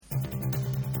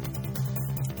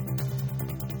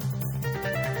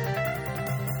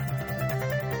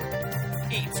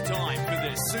It's time for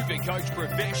the Supercoach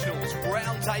Professionals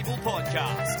Roundtable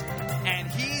Podcast. And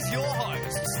here's your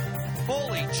hosts,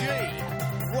 Paulie G,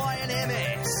 Ryan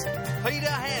MS, Peter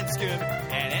Hanscom,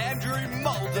 and Andrew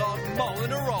Mulldog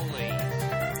Molinaroli.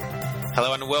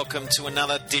 Hello and welcome to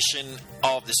another edition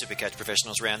of the Supercoach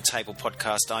Professionals Roundtable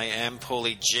Podcast. I am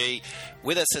Paulie G.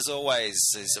 With us as always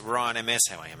is Ryan MS.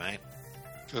 How are you, mate?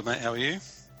 Good, mate. How are you?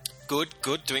 Good,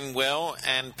 doing well.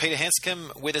 And Peter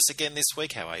Hanscom with us again this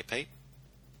week. How are you, Pete?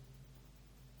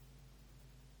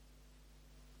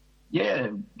 Yeah,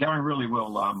 going really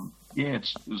well. It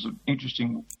was an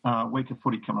interesting week of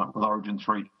footy coming up with Origin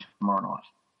 3 tomorrow night.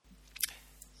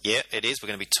 Yeah, it is. We're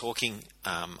going to be talking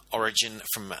Origin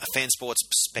from a fan sports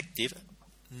perspective.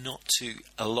 Not too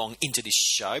long into this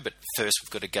show, but first we've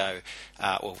got to go.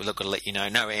 We've got to let you know.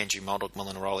 No Andrew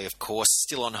Molinaroli, of course,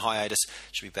 still on hiatus.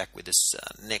 Should be back with us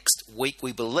next week,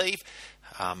 we believe.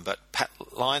 But Pat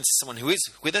Lyons, someone who is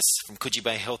with us from Coogee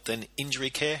Bay Health and Injury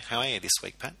Care. How are you this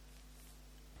week, Pat?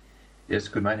 Yes,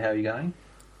 good, mate. How are you going?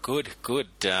 Good.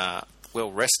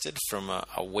 Well rested from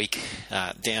a week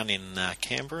down in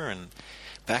Canberra and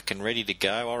back and ready to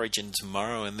go. Origin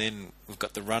tomorrow, and then we've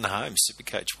got the run home,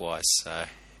 Supercoach wise. So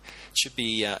should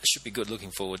be good.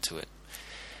 Looking forward to it.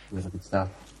 Really good stuff.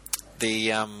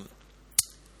 The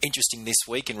interesting this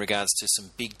week in regards to some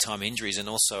big time injuries, and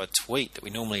also a tweet that we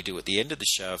normally do at the end of the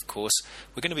show. Of course,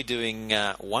 we're going to be doing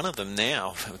one of them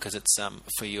now because it's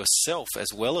for yourself as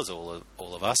well as all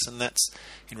of us, and that's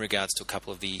in regards to a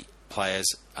couple of the players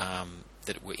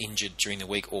that were injured during the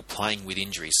week or playing with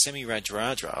injuries.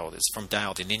 Radradra, it's from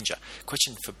Dale the Ninja.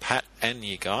 Question for Pat and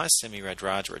you guys: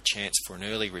 Radradra a chance for an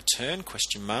early return? ?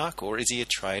 Or is he a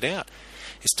trade out?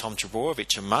 Is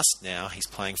Trbojevic a must now? He's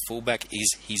playing fullback.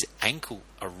 Is his ankle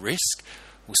a risk?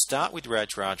 We'll start with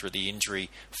Radradra, the injury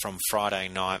from Friday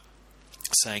night,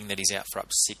 saying that he's out for up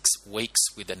to 6 weeks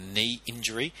with a knee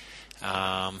injury.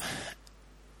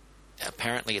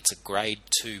 Apparently it's a grade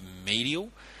 2 medial.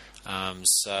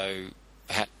 So,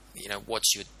 Pat,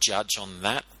 what's your judge on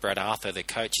that? Brad Arthur, the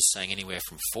coach, is saying anywhere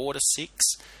from 4 to 6.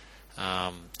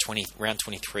 Round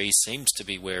 23 seems to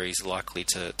be where he's likely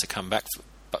to come back.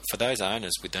 But for those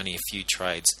owners with only a few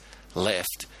trades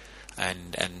left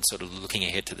and sort of looking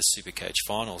ahead to the Supercoach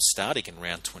finals starting in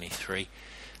round 23,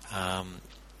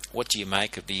 what do you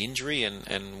make of the injury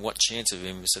and what chance of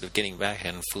him sort of getting back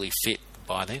and fully fit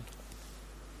by then?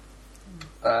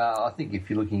 I think if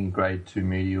you're looking at grade 2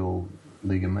 medial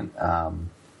ligament, I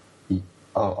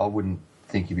wouldn't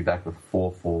think he'd be back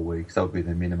for 4 weeks. That would be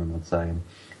the minimum, I'd say. And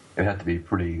it would have to be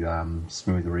pretty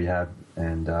smooth rehab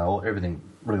and everything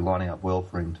really lining up well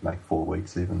for him to make 4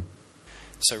 weeks even.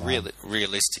 So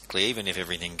realistically, even if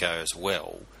everything goes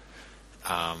well,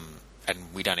 and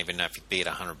we don't even know if he'd be at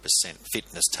 100%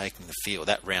 fitness taking the field,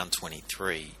 that round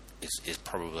 23 is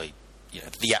probably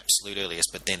the absolute earliest,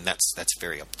 but then that's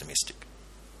very optimistic.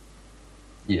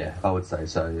 Yeah, I would say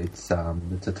so. It's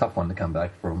a tough one to come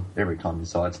back from. Every time you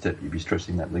sidestep, you'd be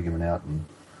stressing that ligament out, and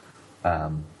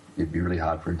it'd be really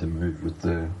hard for him to move with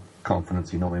the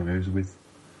confidence he normally moves with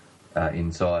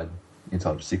inside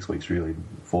of 6 weeks, really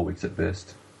 4 weeks at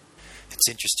best. It's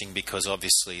interesting because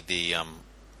obviously the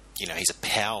he's a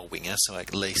power winger, so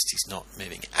at least he's not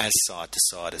moving as side to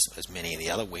side as many of the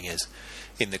other wingers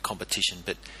in the competition.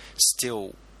 But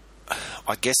still,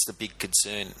 I guess the big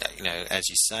concern, as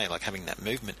you say, like having that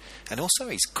movement, and also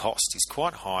his cost is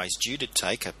quite high. He's due to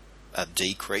take a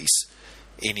decrease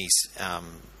in his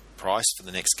price for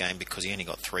the next game because he only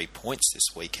got 3 points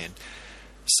this weekend.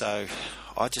 So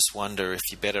I just wonder if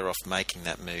you're better off making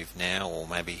that move now, or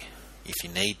maybe if you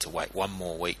need to wait 1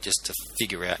 more week just to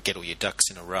figure out, get all your ducks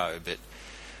in a row, but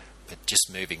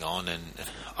just moving on. And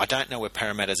I don't know where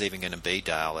Parramatta's even going to be,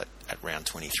 Dale, at round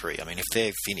 23. I mean, if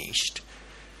they're finished,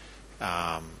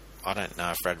 I don't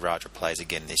know if Radradra plays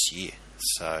again this year.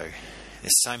 So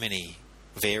there's so many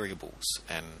variables,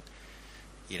 and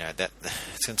that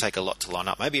it's going to take a lot to line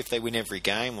up. Maybe if they win every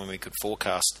game, when we could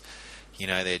forecast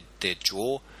their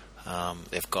draw,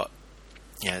 they've got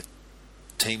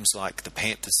teams like the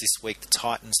Panthers this week, the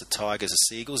Titans, the Tigers, the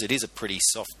Seagulls. It is a pretty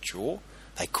soft draw.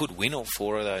 They could win all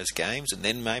 4 of those games, and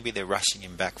then maybe they're rushing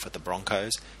him back for the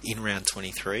Broncos in round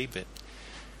 23. But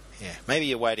yeah, maybe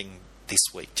you're waiting this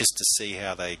week just to see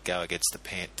how they go against the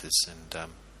Panthers and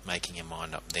making your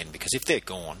mind up then. Because if they're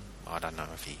gone, I don't know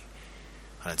if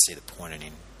I don't see the point in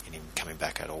him coming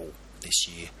back at all this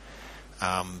year.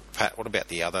 Pat, what about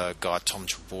the other guy,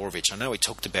 Trbojevic? I know we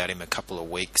talked about him a couple of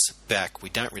weeks back. We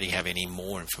don't really have any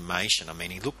more information. I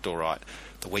mean, he looked all right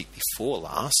the week before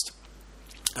last.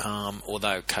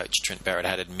 although coach Trent Barrett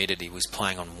had admitted he was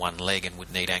playing on one leg and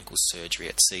would need ankle surgery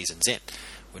at season's end.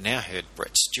 We now heard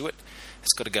Brett Stewart has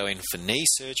got to go in for knee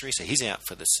surgery, so he's out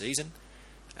for the season.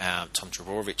 Tom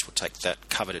Trbojevic will take that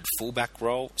coveted fullback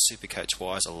role.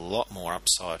 Supercoach-wise, a lot more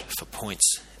upside for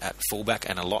points at fullback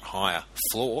and a lot higher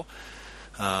floor.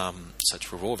 So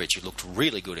Trbojevic, who looked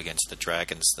really good against the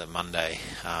Dragons the Monday,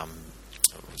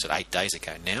 was it 8 days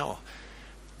ago now?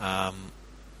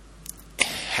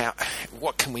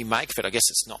 What can we make of it? I guess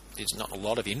there's not a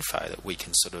lot of info that we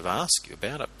can sort of ask you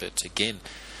about it, but again,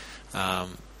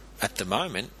 at the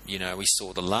moment, we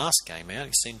saw the last game out.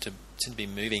 He seemed to be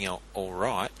moving all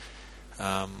right.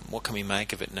 What can we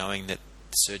make of it, knowing that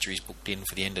the surgery's booked in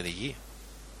for the end of the year?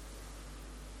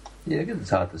 Yeah, I guess it's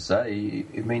hard to say.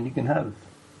 I mean, you can have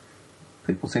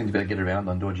people seem to be able to get around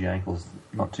on dodgy ankles,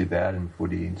 not too bad in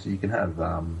footy. So you can have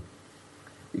a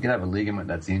ligament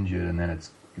that's injured, and then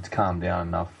it's calmed down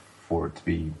enough for it to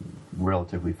be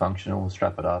relatively functional.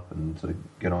 Strap it up and sort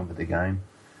of get on with the game.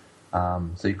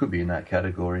 So he could be in that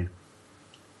category.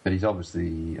 But he's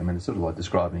obviously, it's sort of like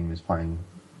describing him as playing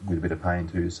with a bit of pain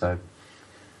too. So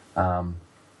it's hard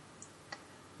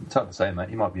to say, mate.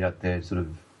 He might be out there sort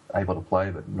of able to play,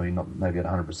 but really not maybe at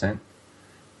 100%.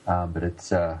 But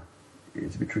it's a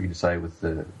bit tricky to say with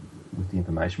the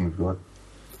information we've got.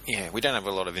 Yeah, we don't have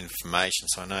a lot of information,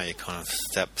 so I know you're kind of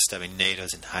stabbing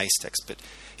needles in haystacks. But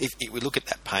if we look at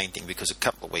that pain thing, because a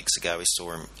couple of weeks ago we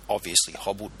saw him obviously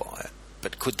hobbled by it,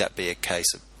 but could that be a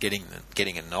case of getting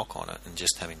a knock on it and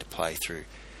just having to play through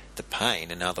the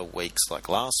pain? And other weeks, like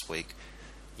last week,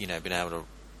 been able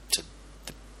to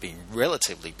be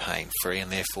relatively pain-free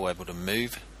and therefore able to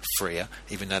move freer,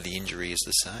 even though the injury is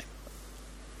the same.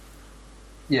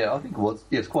 Yeah, I think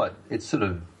it's sort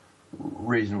of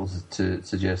reasonable to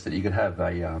suggest that you could have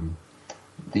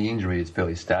the injury is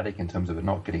fairly static in terms of it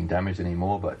not getting damaged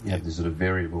anymore, but you have this sort of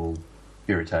variable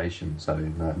irritation, so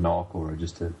a knock or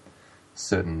just a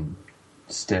certain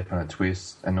step and a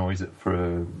twist annoys it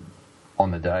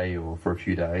on the day or for a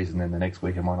few days, and then the next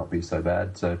week it might not be so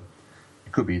bad. So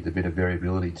it could be the bit of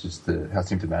variability, just how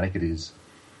symptomatic it is,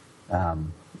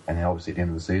 and how obviously at the end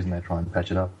of the season they try and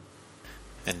patch it up.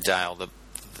 And Dale, the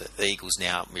Eagles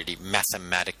now really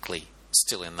mathematically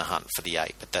still in the hunt for the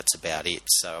 8, but that's about it.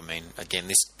 So again,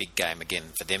 this big game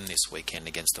again for them this weekend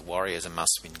against the Warriors, a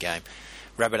must-win game.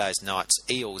 Rabbitohs, Knights,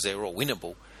 Eels, they're all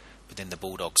winnable. But then the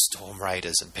Bulldogs, Storm,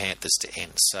 Raiders and Panthers to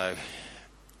end. So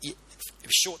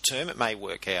short term it may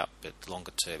work out, but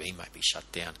longer term he may be shut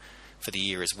down for the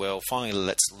year as well. Finally,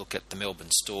 let's look at the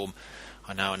Melbourne Storm.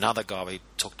 I know another guy we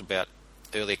talked about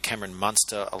earlier, Cameron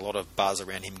Munster, a lot of buzz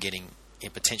around him getting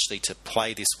potentially to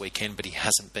play this weekend, but he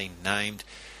hasn't been named.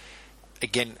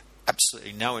 Again,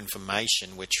 absolutely no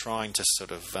information. We're trying to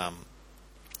sort of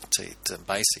to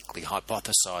basically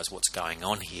hypothesise what's going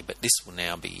on here, but this will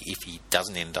now be, if he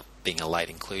doesn't end up being a late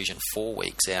inclusion, 4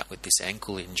 weeks out with this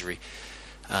ankle injury.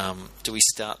 Do we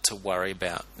start to worry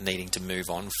about needing to move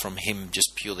on from him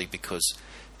just purely because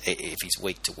if he's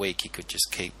week to week he could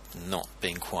just keep not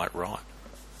being quite right?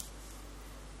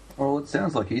 Well, it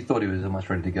sounds like he thought he was almost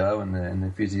ready to go, and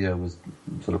the physio was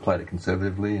sort of played it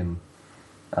conservatively and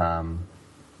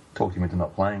talked him into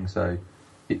not playing. So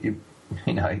it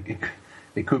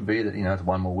could be that it's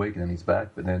one more week and then he's back,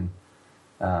 but then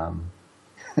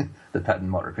the pattern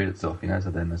might repeat itself.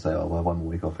 So then they say, "Oh, we'll have one more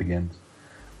week off again."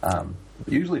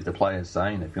 Usually, if the player's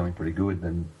saying they're feeling pretty good,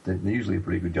 then they're usually a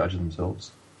pretty good judge of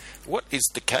themselves. What is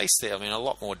the case there? A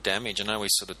lot more damage. I know we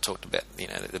sort of talked about,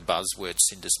 the buzzword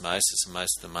syndesmosis, and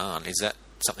most of them aren't. Is that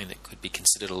something that could be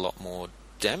considered a lot more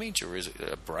damage, or is it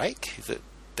a break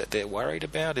that they're worried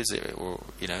about? Is it, or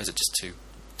is it just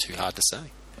too hard to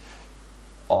say?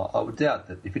 I would doubt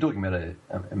that. If you're talking about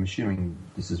I'm assuming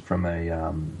this is from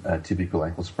a typical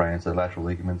ankle sprain, so lateral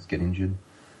ligaments get injured.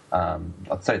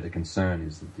 I'd say the concern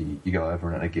is that you go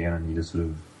over it again and you just sort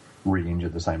of re-injure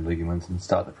the same ligaments and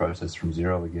start the process from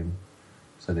zero again.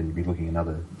 So then you'd be looking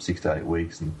another 6 to 8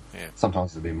 weeks, and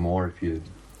sometimes it's a bit more if you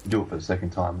do it for the second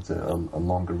time. It's a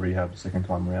longer rehab the second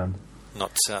time around.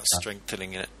 Not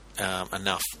strengthening it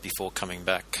enough before coming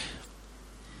back.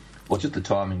 Well, just the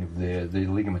timing of the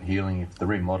ligament healing. If the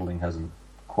remodelling hasn't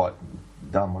quite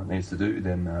done what it needs to do,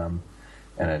 then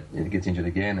and it gets injured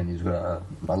again, and you've got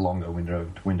a longer window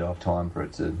of time for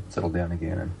it to settle down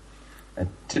again. And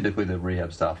typically the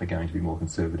rehab staff are going to be more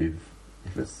conservative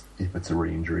if it's a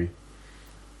re-injury.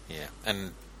 Yeah,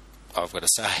 and I've got to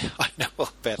say, I know all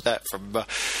about that from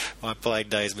my playing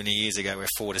days many years ago, where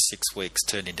 4 to 6 weeks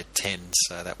turned into 10,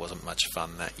 so that wasn't much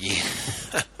fun that year.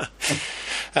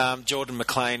 Jordan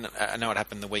McLean, I know it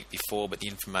happened the week before, but the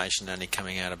information only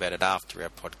coming out about it after our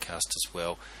podcast as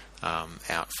well,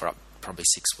 out for probably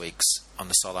 6 weeks on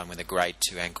the sideline with a grade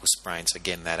 2 ankle sprain. So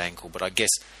again, that ankle. But I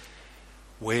guess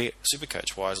where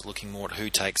Supercoach-wise, looking more at who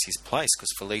takes his place, because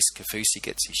Felice Kafusi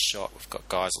gets his shot. We've got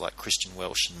guys like Christian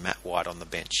Welsh and Matt White on the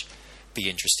bench. Be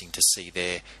interesting to see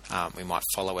there. We might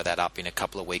follow that up in a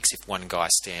couple of weeks if one guy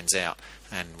stands out,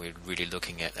 and we're really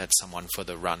looking at someone for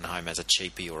the run home as a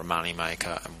cheapie or a money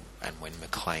maker, and when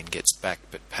McLean gets back.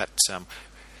 But Pat, it's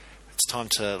time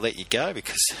to let you go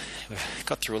because we've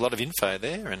got through a lot of info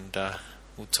there, and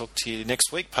we'll talk to you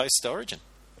next week post Origin.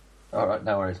 All right,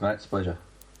 no worries, mate. It's a pleasure.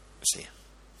 See you.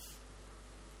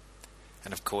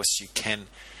 And of course, you can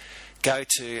go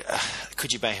to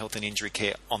Coogee Bay Health and Injury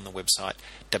Care on the website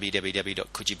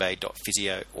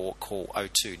www.coogee.physio or call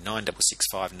 02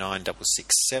 9665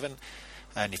 9667.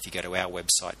 And if you go to our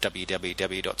website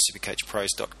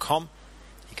www.supercoachpros.com,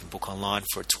 you can book online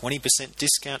for a 20%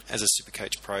 discount as a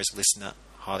Supercoach Pros listener.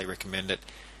 Highly recommend it.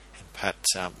 And Pat,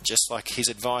 just like his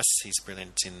advice, he's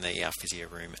brilliant in the physio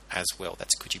room as well.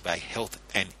 That's Coogee Bay Health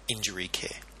and Injury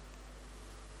Care.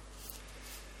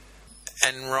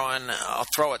 And Ryan, I'll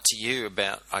throw it to you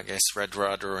about, I guess,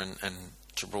 Radradra and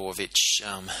Trbojevic,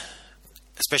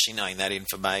 especially knowing that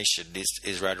information.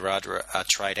 Is Radradra a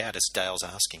trade out, as Dale's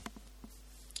asking?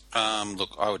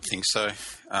 Look, I would think so.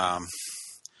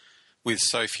 With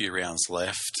so few rounds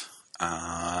left,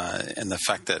 and the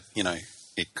fact that,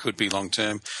 it could be long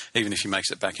term, even if he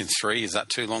makes it back in 3, is that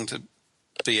too long to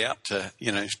be out to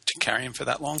carry him for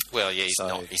that long? Well, yeah, he's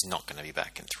not going to be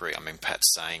back in 3. I mean,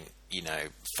 Pat's saying,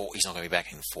 4, he's not going to be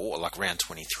back in 4. Like round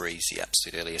 23 is the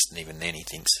absolute earliest, and even then he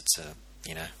thinks it's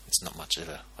it's not much of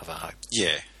a hope.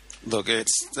 Yeah, look, he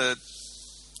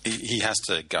has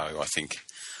to go. I think.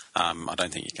 I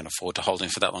don't think you can afford to hold him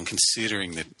for that long,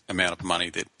 considering the amount of money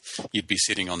that you'd be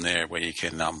sitting on there, where you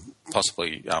can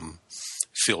possibly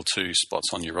fill 2 spots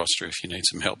on your roster if you need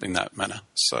some help in that manner.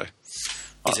 So,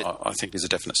 I think there's a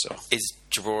definite sell. Is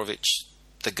Trbojevic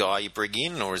the guy you bring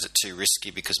in, or is it too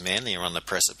risky because Manly are on the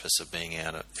precipice of being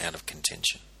out of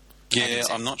contention? Yeah,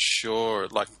 I'm not sure.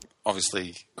 Like,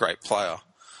 obviously, great player,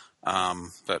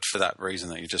 but for that reason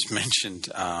that you just mentioned,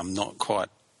 not quite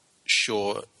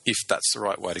sure if that's the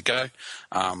right way to go.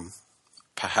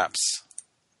 Perhaps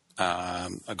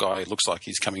a guy who looks like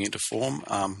he's coming into form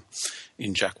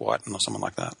in Jack White or someone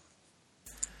like that.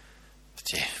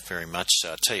 Yeah, very much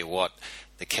so. I tell you what,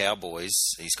 the Cowboys,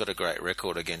 he's got a great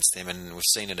record against them, and we've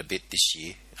seen it a bit this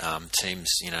year. Teams,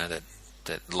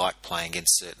 that like playing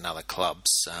against certain other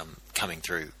clubs coming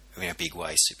through in a big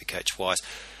way, Supercoach-wise.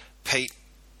 Pete,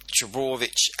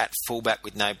 Trbojevic at fullback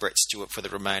with no Brett Stewart for the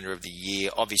remainder of the year.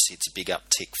 Obviously, it's a big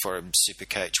uptick for him,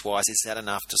 Supercoach-wise. Is that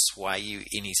enough to sway you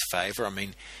in his favour? I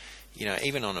mean,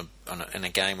 even in a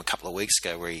game a couple of weeks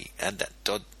ago where he had that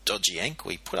dodgy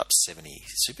ankle, he put up 70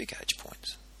 Supercoach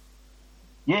points.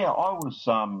 Yeah, I was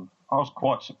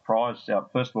quite surprised.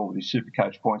 First of all, with his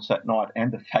Supercoach points that night,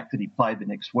 and the fact that he played the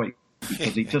next week,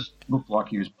 because he just looked like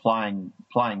he was playing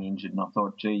injured. And I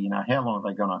thought, gee, how long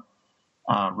are they going to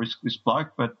risk this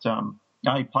bloke? But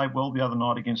he played well the other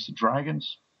night against the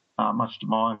Dragons, much to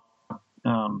my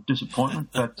disappointment.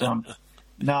 But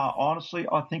no, honestly,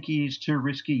 I think he is too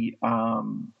risky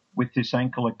with this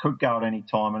ankle. It could go at any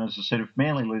time. And as I said, if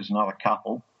Manly lose another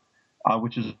couple,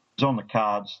 which is on the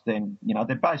cards, then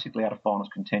they're basically out of finals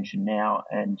contention now,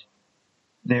 and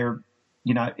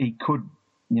he could.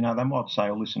 They might say,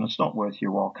 "Oh, listen, it's not worth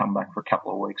your while. Come back for a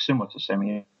couple of weeks," similar to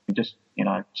Semi. Just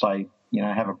say,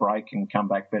 have a break and come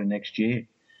back better next year.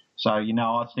 So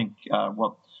I think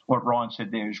what Ryan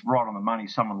said there is right on the money.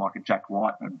 Someone like a Jack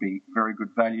White would be very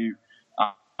good value.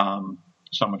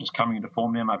 Someone just coming into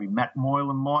form now, maybe Matt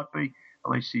Moylan might be.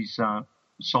 At least he's a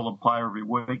solid player every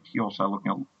week. You're also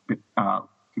looking at a bit.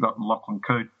 You've got Lachlan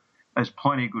Coote. There's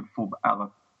plenty of good other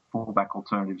fullback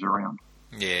alternatives around.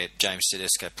 Yeah, James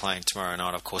Tedesco playing tomorrow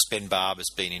night. Of course, Ben Barber's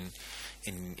been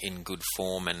in good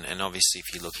form, and obviously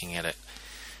if you're looking at it,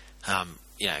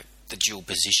 the dual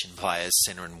position players,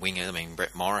 centre and winger. I mean,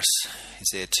 Brett Morris is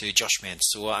there too. Josh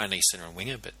Mansour, only centre and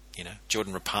winger, but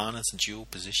Jordan Rapana's a dual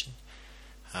position.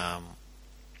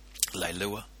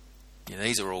 Leilua.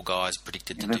 These are all guys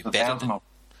predicted to do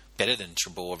better than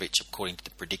Trbojevic according to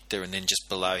the predictor, and then just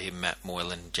below him, Matt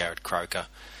Moylan, Jared Croker,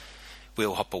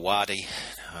 Will Hopewadi.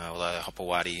 Although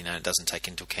Hopewadi, doesn't take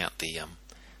into account the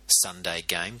Sunday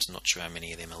games. I'm not sure how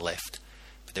many of them are left,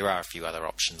 but there are a few other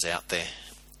options out there.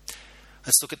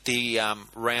 Let's look at the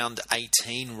round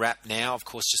 18 wrap now. Of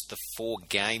course, just the 4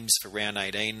 games for round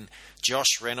 18.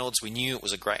 Josh Reynolds, we knew it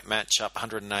was a great matchup,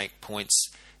 108 points,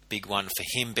 big one for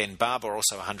him. Ben Barber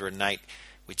also 108,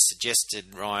 which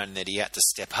suggested, Ryan, that he had to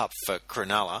step up for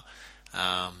Cronulla.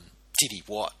 Did he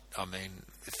what? I mean,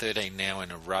 13 now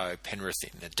in a row. Penrith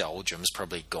in the doldrums,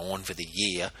 probably gone for the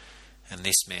year. And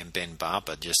this man, Ben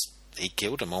Barber, he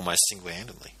killed him almost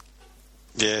single-handedly.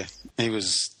 Yeah,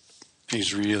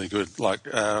 he's really good. Like,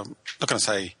 not going to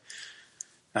say,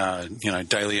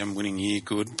 Dalium winning year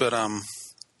good, but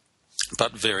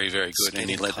very, very good. And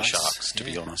he led the Sharks, to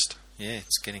be honest. Yeah,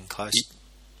 it's getting close.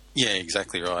 Yeah,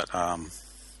 exactly right.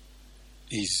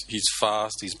 He's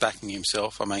fast. He's backing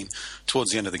himself. I mean,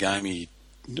 towards the end of the game, he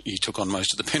took on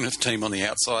most of the Penrith team on the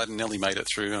outside and nearly made it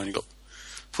through, and he got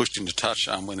pushed into touch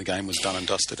when the game was done and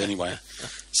dusted anyway.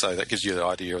 So that gives you the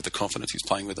idea of the confidence he's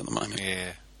playing with at the moment.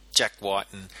 Yeah. Jack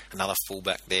Whiten, another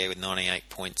fullback there with 98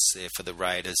 points there for the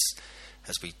Raiders,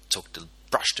 as we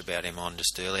brushed about him on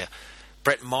just earlier.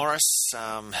 Brett Morris,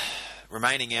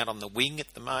 remaining out on the wing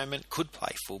at the moment, could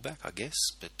play fullback, I guess,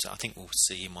 but I think we'll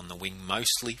see him on the wing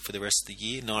mostly for the rest of the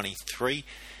year, 93.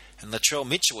 And Latrell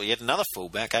Mitchell, yet another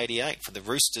fullback, 88 for the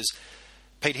Roosters.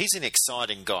 Pete, he's an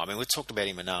exciting guy. I mean, we've talked about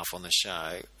him enough on the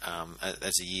show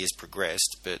as the years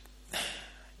progressed, but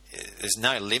there's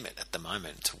no limit at the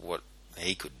moment to what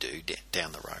he could do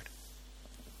down the road.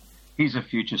 He's a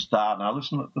future star. Now,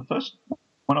 listen,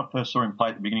 when I first saw him play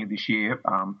at the beginning of this year,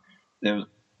 there was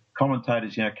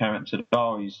commentators, came out and said,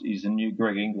 he's the new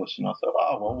Greg Inglis. And I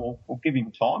thought, we'll give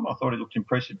him time. I thought he looked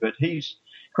impressive. But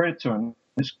credit to him,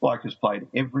 this bloke has played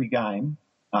every game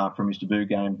from his debut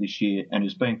game this year and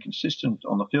has been consistent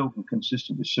on the field and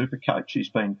consistent with Supercoach. He's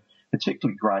been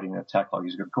particularly great in attack. Like,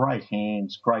 he's got great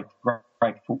hands, great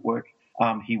footwork.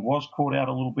 He was caught out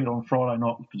a little bit on Friday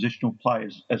night with positional play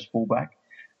as fullback.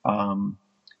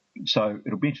 So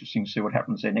it'll be interesting to see what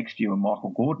happens there next year when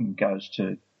Michael Gordon goes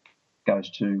to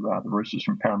the Roosters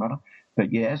from Parramatta.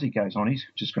 But yeah, as he goes on, he's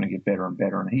just going to get better and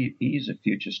better, and he is a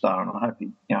future star. And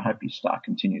I hope his star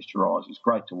continues to rise. It's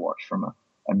great to watch from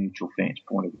a mutual fan's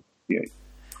point of view.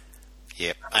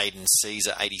 Yep, Aiden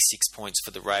Caesar, 86 points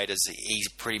for the Raiders.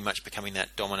 He's pretty much becoming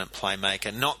that dominant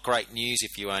playmaker. Not great news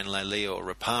if you own Leilua or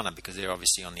Rapana, because they're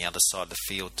obviously on the other side of the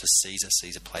field to Caesar.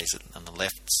 Caesar plays it on the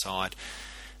left side.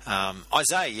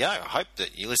 Isaiah Yeo, I hope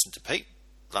that you listened to Pete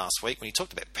last week when he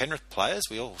talked about Penrith players.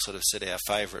 We all sort of said our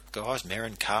favourite guys,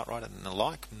 Merrin, Cartwright and the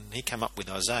like, and he came up with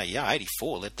Isaiah Yeo,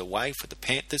 84, led the way for the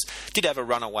Panthers. Did have a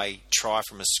runaway try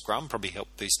from a scrum, probably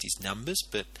helped boost his numbers,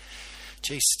 but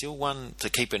still one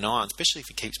to keep an eye on, especially if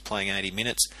he keeps playing 80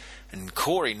 minutes. And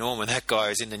Corey Norman, that guy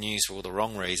is in the news for all the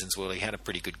wrong reasons. Well, he had a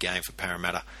pretty good game for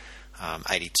Parramatta,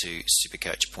 82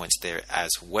 Supercoach points there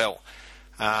as well.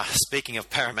 Speaking of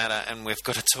Parramatta, and we've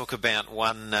got to talk about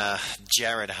one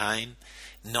Jarryd Hayne,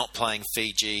 not playing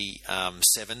Fiji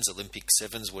sevens, Olympic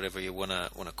sevens, whatever you want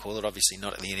to call it. Obviously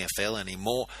not in the NFL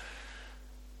anymore.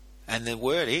 And the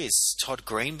word is Todd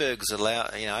Greenberg's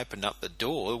opened up the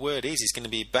door. The word is he's going to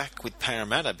be back with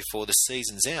Parramatta before the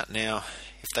season's out. Now,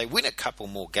 if they win a couple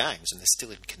more games and they're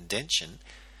still in contention,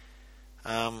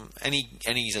 and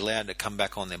he's allowed to come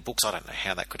back on their books, I don't know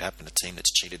how that could happen. A team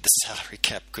that's cheated the salary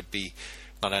cap could be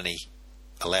not only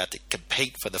allowed to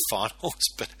compete for the finals,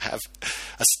 but have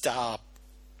a star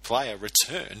player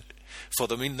return for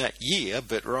them in that year.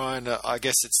 But Ryan, I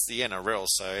guess it's the NRL,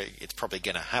 so it's probably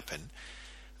going to happen.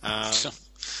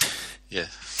 Yeah.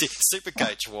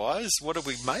 Supercoach wise, what do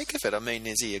we make of it? I mean,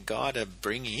 is he a guy to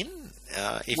bring in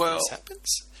if this happens?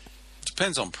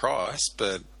 Depends on price,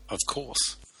 but of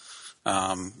course,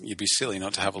 you'd be silly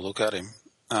not to have a look at him,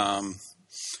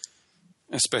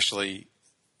 especially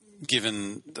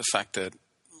given the fact that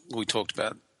we talked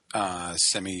about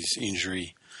Semi's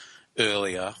injury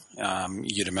earlier.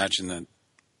 You'd imagine that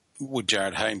would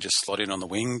Jarryd Hayne just slot in on the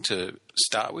wing to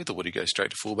start with, or would he go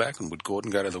straight to fullback, and would Gordon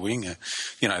go to the wing?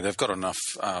 They've got enough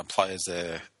players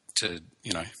there to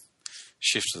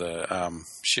shift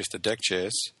the deck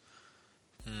chairs.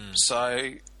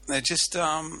 So they just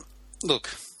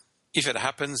look. If it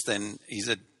happens, then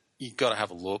you've got to have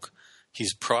a look.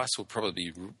 His price will probably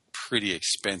be pretty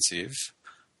expensive,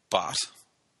 but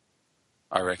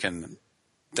I reckon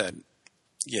that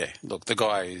the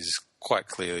guy is quite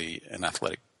clearly an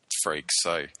athletic freak,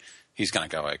 so he's going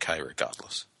to go okay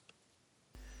regardless.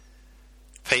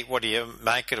 Pete, what do you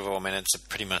make of it all? I mean, it's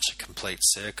pretty much a complete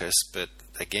circus, but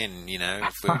again,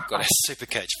 if we've got our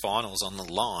Supercoach finals on the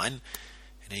line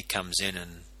and he comes in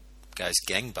and goes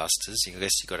gangbusters, I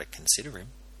guess you've got to consider him.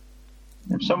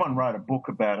 If someone wrote a book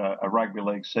about a rugby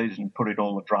league season and put in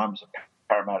all the dramas that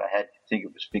Parramatta had, you'd think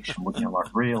it was fiction, wouldn't you?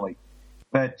 Like, really?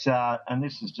 But, and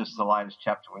this is just the latest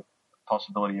chapter with the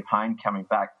possibility of Hayne coming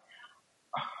back.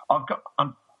 I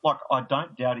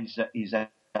don't doubt his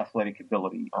athletic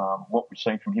ability. What we've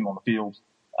seen from him on the field,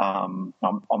 I'm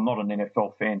not an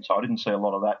NFL fan, so I didn't see a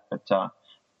lot of that. But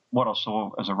what I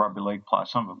saw as a rugby league player,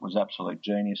 some of it was absolute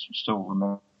genius. I still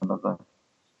remember the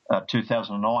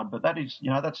 2009, but that is,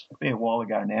 that's a fair while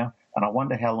ago now, and I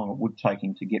wonder how long it would take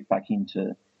him to get back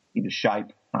into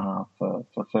shape for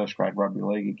first grade rugby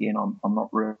league again. I'm not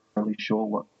really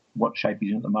sure what shape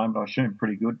he's in at the moment. I assume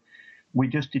pretty good. We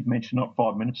just did mention not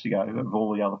 5 minutes ago of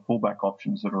all the other fullback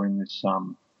options that are in this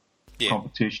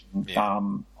competition. Yeah.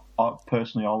 I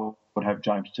would have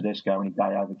James Tedesco any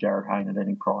day over Jarryd Hayne at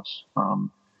any price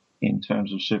in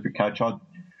terms of Supercoach.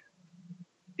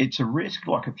 It's a risk.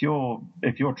 Like if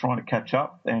you're trying to catch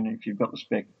up and if you've got the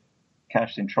spare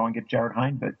cash, then try and get Jarryd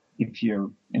Hayne. But if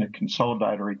you're in a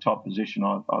consolidatory type position,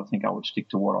 I think I would stick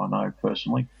to what I know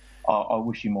personally. I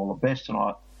wish him all the best, and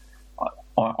I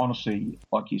honestly,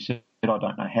 like you said, I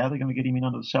don't know how they're going to get him in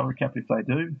under the salary cap if they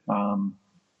do. I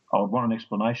would want an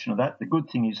explanation of that. The good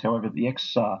thing is, however, the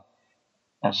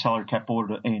salary cap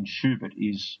auditor, Ian Schubert,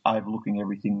 is overlooking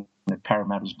everything that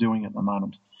Parramatta's doing at the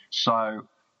moment. So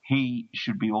he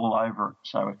should be all over it.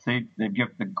 So if they've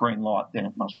given the green light, then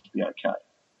it must be okay.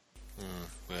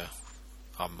 Well,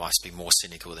 I must be more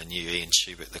cynical than you, Ian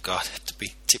Schubert, the guy that had to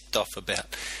be tipped off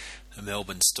about the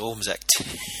Melbourne Storm's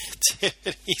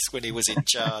activities when he was in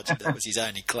charge. That was his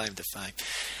only claim to fame.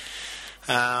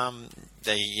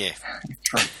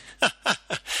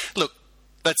 Look,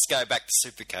 let's go back to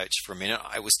Supercoach for a minute.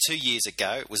 It was 2 years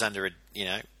ago. It was under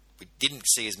we didn't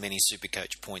see as many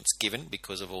Supercoach points given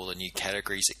because of all the new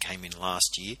categories that came in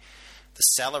last year. The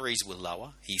salaries were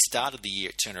lower. He started the year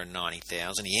at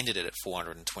 $290,000. He ended it at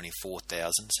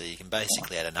 $424,000. So you can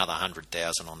basically add another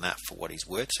 $100,000 on that for what he's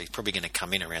worth. So he's probably going to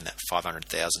come in around that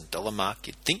 $500,000 mark,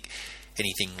 you'd think.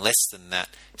 Anything less than that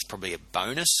is probably a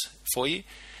bonus for you.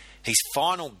 His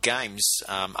final games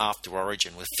after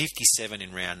Origin were 57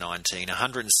 in round 19,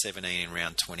 117 in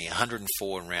round 20,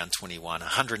 104 in round 21,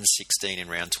 116 in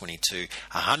round 22,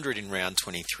 100 in round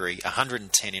 23,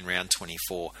 110 in round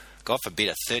 24. God forbid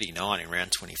a 39 in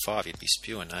round 25, you'd be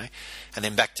spewing, eh? And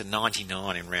then back to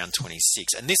 99 in round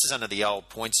 26. And this is under the old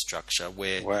point structure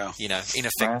where,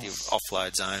 ineffective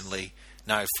offloads only,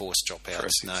 no forced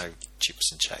dropouts, no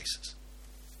chips and chases.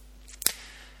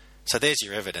 So there's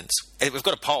your evidence. We've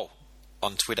got a poll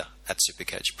on Twitter at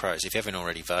Supercoachpros. If you haven't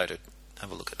already voted,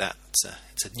 have a look at that.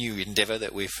 It's a new endeavour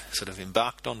that we've sort of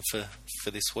embarked on for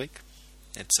this week.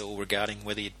 It's all regarding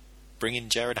whether you bring in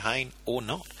Jarryd Hayne or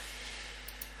not.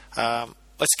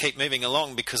 Let's keep moving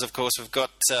along because, of course, we've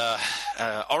got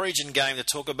Origin game to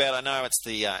talk about. I know it's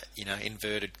the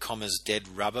inverted commas dead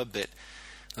rubber, but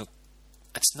look,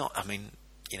 it's not. I mean,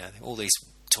 all these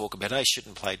talk about they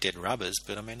shouldn't play dead rubbers,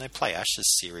 but I mean they play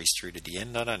Ashes series through to the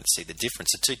end. I don't see the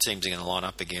difference. The two teams are going to line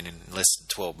up again in less than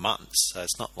 12 months, so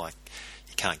it's not like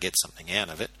you can't get something out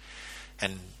of it.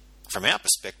 And from our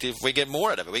perspective, we get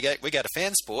more out of it. We go to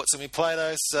fan sports and we play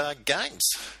those games,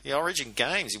 the Origin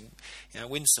games.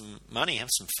 Win some money, have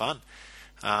some fun.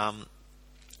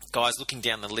 Guys, looking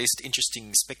down the list,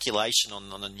 interesting speculation on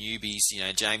the newbies.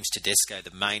 James Tedesco,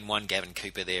 the main one, Gavin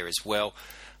Cooper there as well.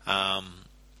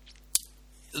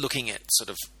 Looking at sort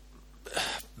of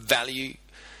value,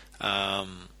 guys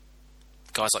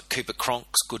like Cooper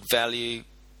Cronk's good value.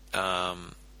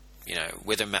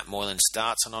 Whether Matt Moylan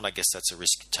starts or not, I guess that's a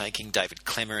risk taking. David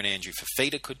Clemmer and Andrew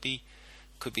Fafita could be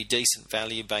decent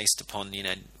value based upon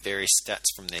various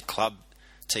stats from their club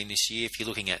team this year. If you're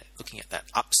looking at that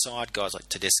upside, guys like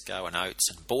Tedesco and Oates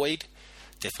and Boyd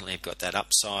definitely have got that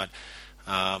upside.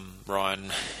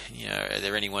 Ryan, are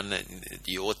there anyone that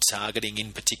you're targeting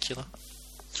in particular?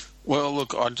 Well,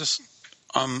 look, I just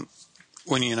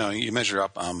when you measure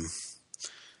up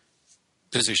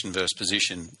position versus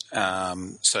position,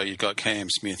 so you've got Cam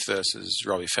Smith versus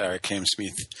Robbie Farah. Cam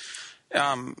Smith,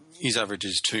 his average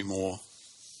is 2 more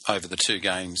over the 2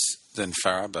 games than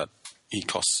Farah, but he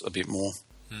costs a bit more.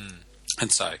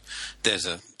 And so there's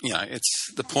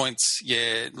it's the points.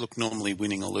 Yeah, look, normally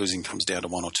winning or losing comes down to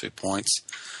 1 or 2 points,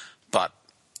 but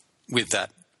with that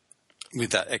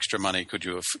extra money, could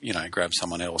you have, grab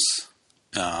someone else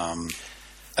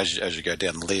as you go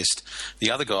down the list? The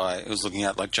other guy I was looking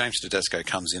at, like James Tedesco,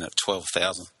 comes in at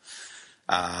 12,000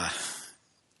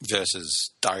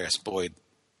 versus Darius Boyd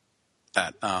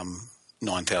at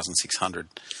 9,600.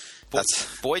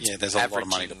 There's a lot of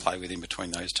money to play with in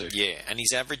between those two. Yeah, and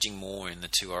he's averaging more in the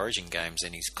 2 Origin games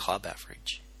than his club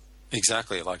average.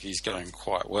 Exactly, like he's going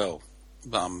quite well,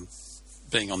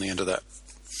 being on the end of that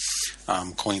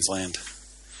Queensland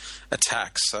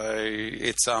attack. So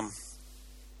it's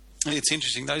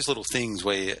interesting, those little things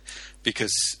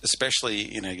because especially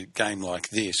in a game like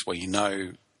this where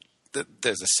that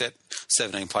there's a set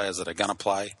 17 players that are going to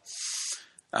play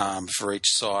for each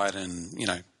side, and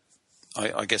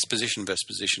I guess position versus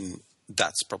position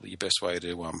that's probably your best way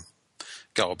to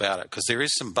go about it, because there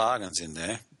is some bargains in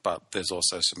there, but there's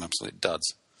also some absolute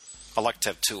duds. I like to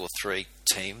have 2 or 3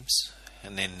 teams,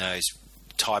 and then those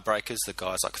tiebreakers, the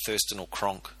guys like Thurston or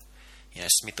Cronk,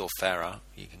 Smith or Farah,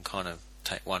 you can kind of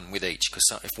take one with each, because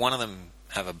if one of them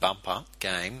have a bumper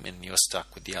game and you're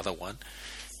stuck with the other one,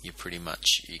 you're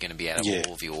going to be out of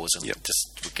all of yours, and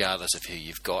just regardless of who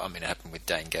you've got. I mean, it happened with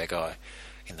Dane Gagai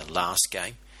in the last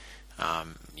game.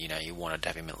 You wanted to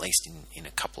have him at least in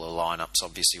a couple of lineups.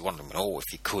 Obviously, you wanted him at all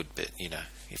if you could, but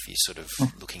if you're sort of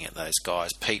looking at those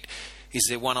guys, Pete, is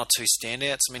there 1 or 2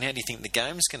 standouts? I mean, how do you think the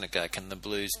game's going to go? Can the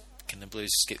Blues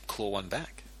claw one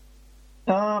back?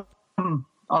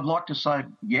 I'd like to say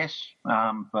yes,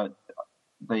 but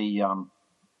the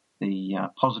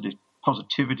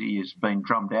positivity has been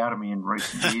drummed out of me in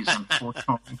recent years,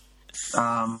 unfortunately.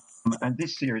 And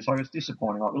this series, I was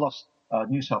disappointing. We lost.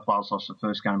 New South Wales lost the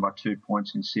first game by 2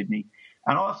 points in Sydney,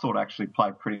 and I thought actually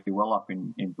played pretty well up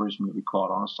in Brisbane, to be quite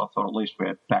honest. I thought at least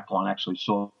our backline actually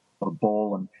saw the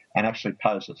ball and actually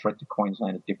posed a threat to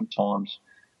Queensland at different times.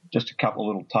 Just a couple of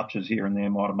little touches here and there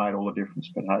might have made all the difference,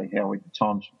 but hey, at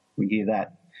times we hear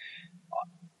that.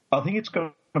 I think it's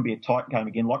going to be a tight game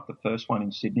again, like the first one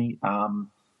in Sydney.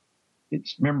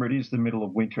 Remember, it is the middle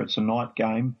of winter. It's a night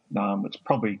game. It's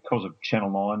probably because of Channel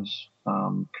 9's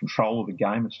control of the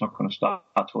game. It's not going to start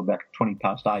till about 20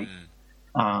 past 8.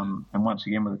 And once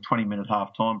again, with a 20-minute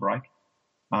half-time break.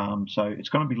 So it's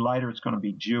going to be later. It's going to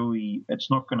be dewy.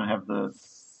 It's not going to have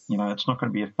it's not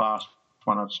going to be a fast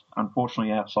one.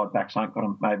 Unfortunately, outside backs aren't going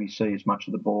to maybe see as much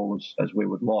of the ball as we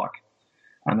would like.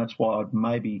 And that's why I'd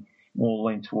maybe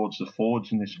more lean towards the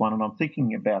forwards in this one. And I'm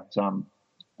thinking about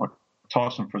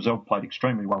Tyson Frizzell played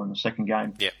extremely well in the second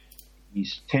game. Yep.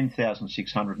 He's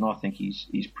 10,600, and I think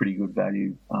he's pretty good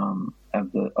value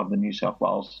of the New South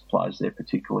Wales players there,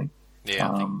 particularly. Yeah,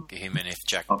 I think him, and if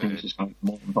Jack Bird, I think he's just going to be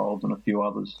more involved than a few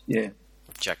others. Yeah.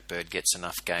 If Jack Bird gets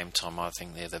enough game time, I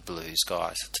think they're the Blues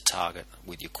guys to target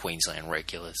with your Queensland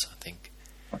regulars, I think.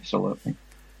 Absolutely.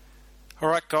 All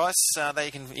right, guys. There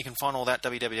you can find all that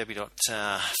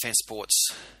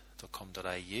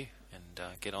www.fansports.com.au and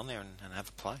get on there and have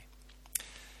a play.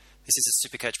 This is the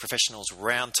Supercoach Professionals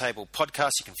Roundtable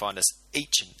podcast. You can find us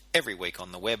each and every week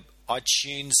on the web,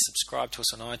 iTunes. Subscribe to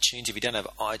us on iTunes. If you don't have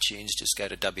iTunes, just go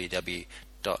to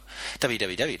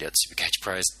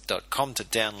www.supercoachpros.com to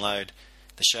download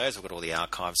the shows. We've got all the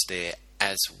archives there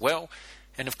as well.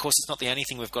 And of course, it's not the only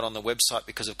thing we've got on the website,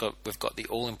 because we've got the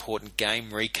all-important game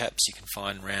recaps. You can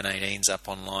find Round 18s up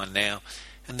online now.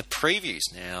 And the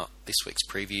previews now, this week's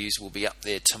previews will be up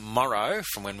there tomorrow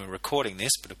from when we're recording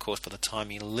this, but of course by the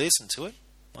time you listen to it,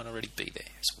 it might already be there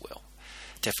as well.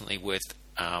 Definitely worth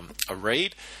a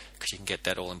read, because you can get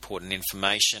that all-important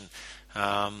information.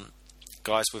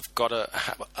 Guys, we've got to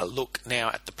have a look now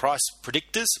at the price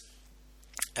predictors.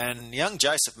 And young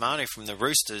Joseph Manu from the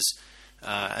Roosters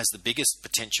as the biggest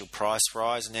potential price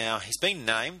rise now. He's been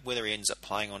named. Whether he ends up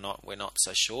playing or not, we're not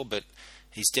so sure, but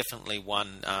he's definitely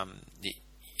one of the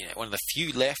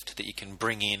few left that you can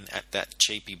bring in at that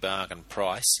cheapy bargain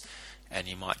price, and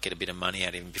you might get a bit of money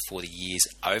out of him before the year's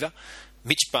over.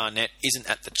 Mitch Barnett isn't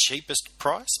at the cheapest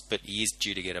price, but he is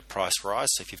due to get a price rise,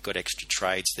 so if you've got extra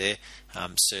trades there,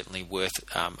 certainly worth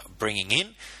bringing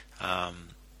in.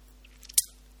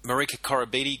 Marika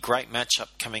Korobidi, great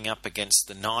matchup coming up against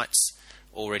the Knights,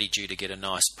 already due to get a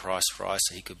nice price rise,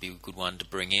 so he could be a good one to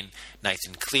bring in.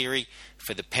 Nathan Cleary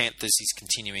for the Panthers, he's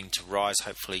continuing to rise.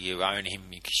 Hopefully you own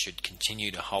him. You should continue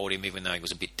to hold him, even though he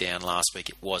was a bit down last week.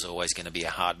 It was always going to be a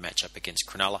hard matchup against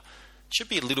Cronulla. Should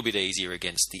be a little bit easier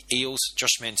against the Eels.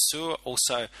 Josh Mansour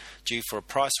also due for a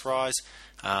price rise.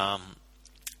 We're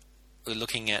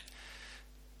looking at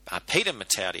Peter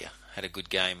Mataudia. Had a good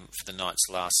game for the Knights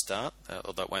last start,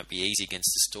 although it won't be easy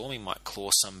against the Storm. He might claw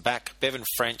some back. Bevan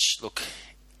French, look,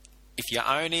 if you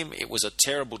own him, it was a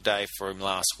terrible day for him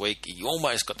last week. He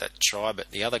almost got that try,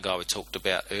 but the other guy we talked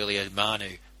about earlier,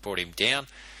 Manu, brought him down.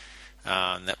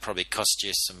 That probably cost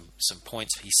you some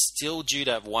points. He's still due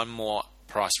to have one more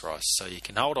price rise, so you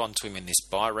can hold on to him in this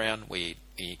buy round where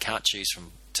you can't choose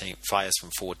from players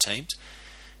from 4 teams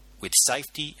with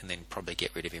safety, and then probably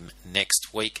get rid of him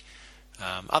next week.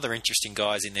 Other interesting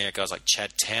guys in there, guys like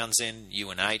Chad Townsend,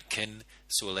 Ewan Aitken,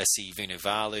 Suolesi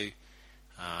Vunivalu,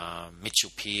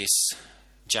 Mitchell Pearce,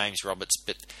 James Roberts,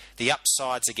 but the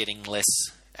upsides are getting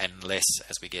less and less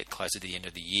as we get closer to the end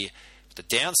of the year. But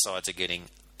the downsides are getting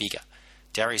bigger.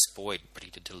 Darius Boyd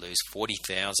predicted to lose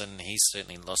 40,000. He's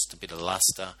certainly lost a bit of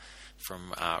lustre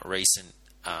from recent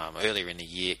earlier in the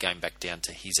year, going back down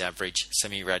to his average.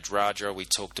 Semi Radradra, we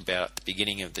talked about at the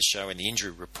beginning of the show in the injury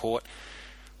report,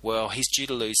 Well, he's due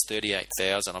to lose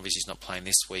 38,000. Obviously, he's not playing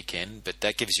this weekend, but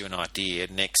that gives you an idea.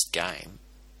 Next game,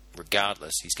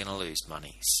 regardless, he's going to lose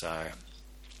money. So,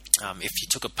 if you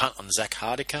took a punt on Zach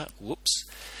Hardiker,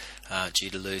 due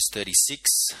to lose 36.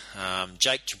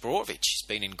 Jake Trbojevic, he's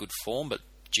been in good form, but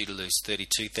due to lose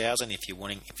 32,000. If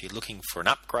you're looking for an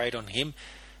upgrade on him,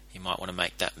 you might want to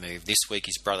make that move this week.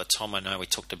 His brother Tom, I know we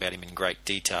talked about him in great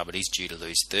detail, but he's due to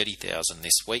lose 30,000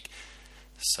 this week.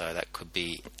 So that could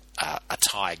be a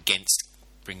tie against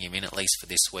bring him in at least for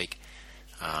this week.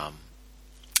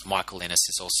 Michael Ennis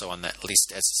is also on that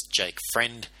list, as is Jake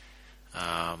Friend.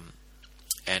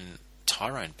 And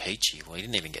Tyrone Peachy, well, he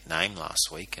didn't even get named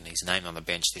last week, and he's named on the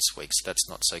bench this week, so that's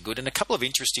not so good. And a couple of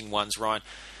interesting ones, Ryan,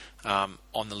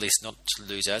 on the list, not to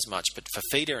lose as much, but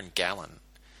Fafita and Gallen.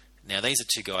 Now, these are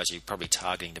two guys you're probably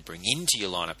targeting to bring into your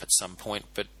lineup at some point,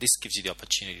 but this gives you the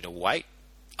opportunity to wait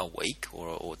a week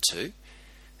or two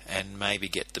and maybe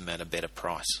get them at a better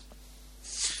price.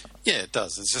 Yeah, it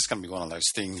does. It's just going to be one of those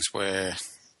things where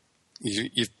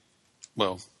if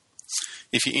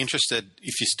you're interested,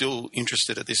 if you're still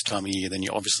interested at this time of year, then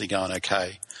you're obviously going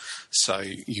okay. So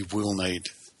you will need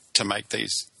to make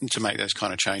those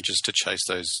kind of changes to chase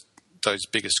those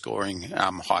bigger scoring,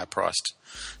 higher priced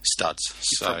studs.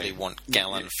 You probably want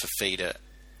Gallen, Fafita,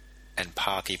 and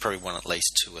Parker. You probably want at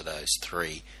least two of those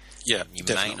three. Yeah, you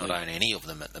definitely. may not own any of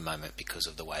them at the moment because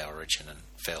of the way Origin and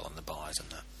fell and the buys and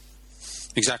that.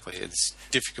 Exactly, it's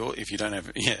difficult if you don't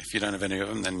have any of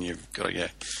them. Then you've got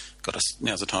to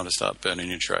now's the time to start burning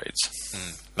your trades.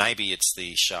 Maybe it's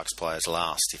the Sharks players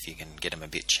last. If you can get them a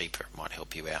bit cheaper, it might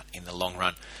help you out in the long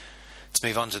run. Let's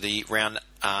move on to the round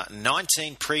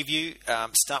 19 preview.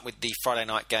 Start with the Friday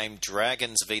night game,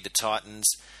 Dragons v the Titans.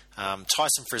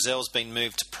 Tyson Frizzell's been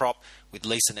moved to prop with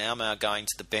Lisa Naumau going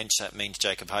to the bench. That means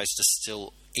Jacob Host is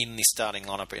still in the starting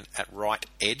lineup at right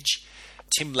edge.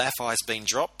 Tim Laffey's been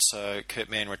dropped, so Kurt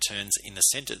Mann returns in the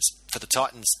centres. For the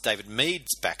Titans, David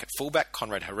Mead's back at fullback,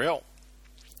 Conrad Hurrell's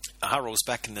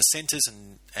back in the centres,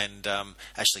 and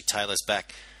Ashley Taylor's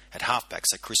back at halfback,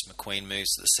 so Chris McQueen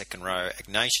moves to the second row.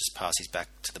 Ignatius passes back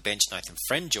to the bench. Nathan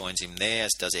Friend joins him there,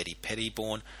 as does Eddie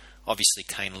Pettybourne. Obviously,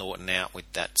 Kane Lawton out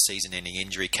with that season-ending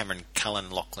injury. Cameron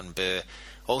Cullen, Lachlan Burr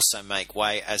also make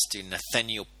way, as do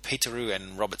Nathaniel Peteru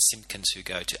and Robert Simpkins, who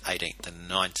go to 18th and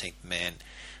 19th man,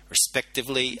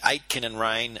 respectively. Aitken and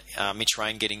Rain, Mitch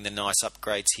Rain getting the nice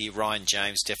upgrades here. Ryan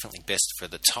James definitely best for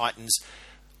the Titans.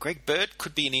 Greg Bird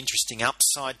could be an interesting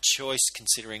upside choice,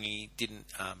 considering he didn't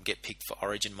get picked for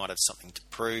Origin, might have something to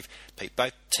prove. But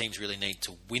both teams really need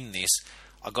to win this.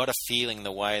 I got a feeling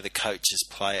the way the coaches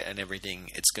play it and everything,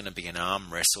 it's going to be an arm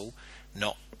wrestle,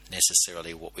 not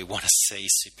necessarily what we want to see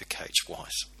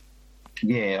Supercoach-wise.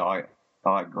 Yeah,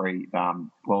 I agree.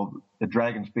 Well, the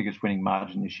Dragons' biggest winning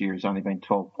margin this year has only been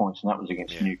 12 points, and that was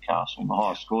against Newcastle. And the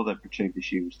highest score they've achieved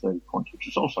this year was 30 points, which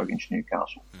was also against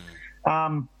Newcastle.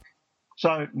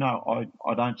 So, no,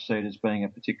 I don't see it as being a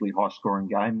particularly high-scoring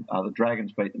game. The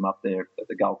Dragons beat them up there at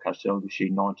the Gold Coast earlier this year,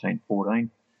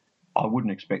 19-14. I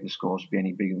wouldn't expect the scores to be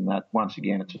any bigger than that. Once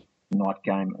again, it's a night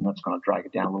game, and that's going to drag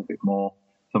it down a little bit more.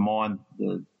 For mine,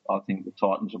 I think the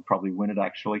Titans will probably win it,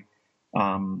 actually.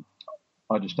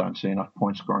 I just don't see enough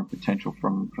point-scoring potential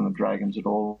from the Dragons at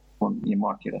all. You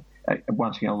might get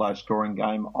once again a low-scoring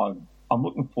game. I'm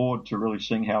looking forward to really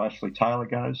seeing how Ashley Taylor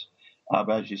goes. But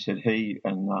as you said, he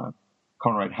and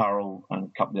Conrad Hurrell and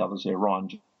a couple of the others there, Ryan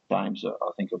James,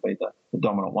 I think will be the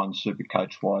dominant ones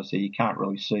Supercoach-wise. So you can't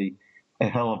really see a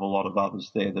hell of a lot of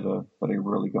others there that are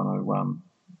really going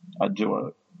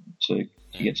to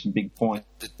get some big points.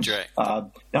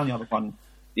 The only other one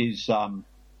is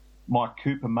Mike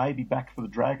Cooper may be back for the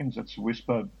Dragons. That's a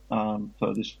whisper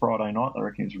for this Friday night. I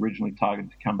reckon he was originally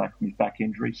targeted to come back from his back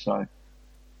injury, so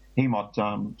he might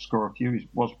score a few. He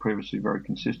was previously very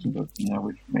consistent, but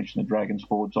we've mentioned the Dragons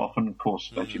forwards often. Of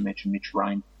course, as you mentioned, Mitch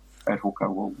Rain at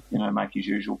hooker will make his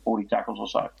usual 40 tackles or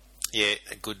so. Yeah,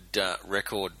 a good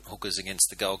record hookers against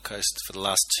the Gold Coast for the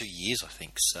last 2 years, I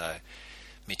think. So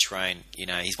Mitch Rain,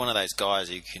 he's one of those guys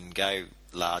who can go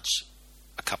large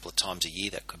a couple of times a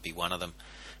year. That could be one of them.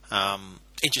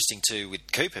 Interesting too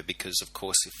with Cooper, because of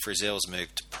course if Frizzell's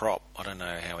moved to prop, I don't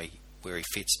know where he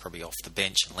fits. Probably off the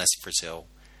bench unless Frizzell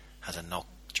has a knock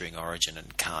during Origin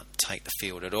and can't take the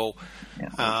field at all.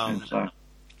 Yeah,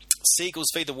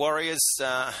 Seagulls v the Warriors.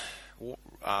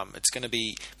 It's going to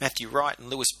be Matthew Wright and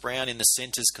Lewis Brown in the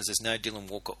centres because there's no Dylan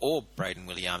Walker or Braden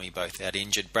Williami, both out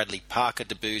injured. Bradley Parker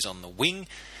debuts on the wing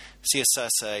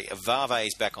Siasase Avave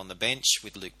is back on the bench,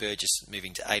 with Luke Burgess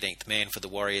moving to 18th man for the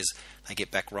Warriors. They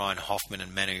get back Ryan Hoffman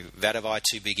and Manu Vadavai,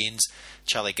 2 big ins.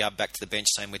 Charlie Gubb back to the bench,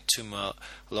 same with Tuma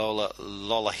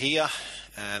Lolahia.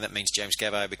 That means James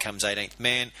Gabbo becomes 18th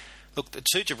man. Look, the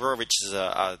two Trbojevics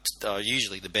are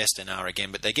usually the best and are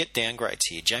again, but they get downgrades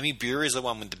here. Jamie Buer is the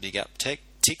one with the big up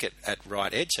ticket at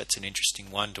right edge. That's an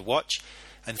interesting one to watch.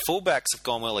 And fullbacks have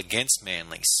gone well against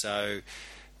Manly, so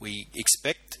we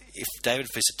expect if David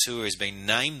Fisatua has been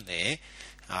named there,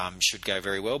 should go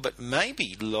very well. But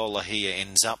maybe Lolahia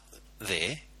ends up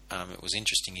there. It was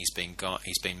interesting he's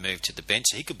been moved to the bench.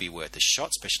 He could be worth a shot,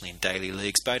 especially in daily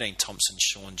leagues. Bodine Thompson,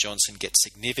 Sean Johnson get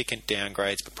significant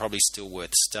downgrades, but probably still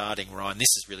worth starting. Ryan,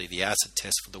 this is really the acid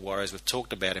test for the Warriors. We've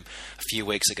talked about him a few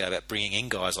weeks ago about bringing in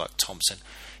guys like Thompson.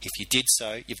 If you did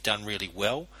so, you've done really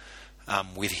well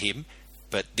with him.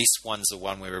 But this one's the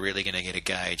one where we're really going to get a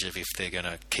gauge of if they're going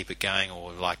to keep it going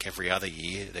or, like every other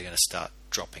year, they're going to start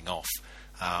dropping off.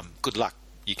 Good luck.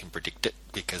 You can predict it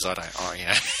because I don't.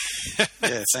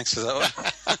 Yeah, thanks for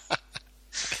that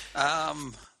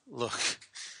one.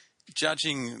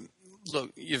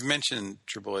 Look, you've mentioned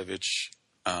Trbojevic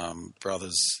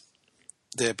brothers.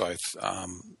 They're both. I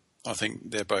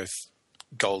think they're both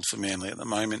gold for Manly at the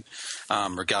moment,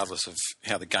 regardless of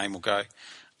how the game will go.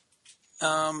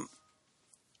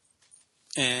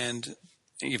 And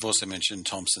you've also mentioned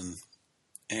Thompson,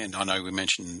 and I know we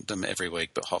mention them every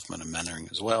week, but Hoffman and Mannering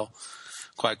as well.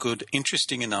 Quite good.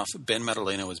 Interesting enough, Ben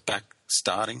Madalena was back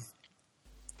starting.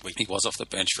 He was off the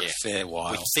bench for a fair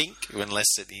while. We think, unless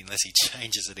he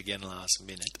changes it again last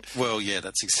minute. Well, yeah,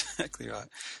 that's exactly right.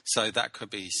 So that could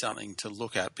be something to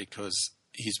look at because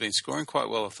he's been scoring quite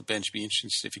well off the bench. Be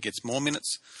interested if he gets more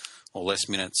minutes or less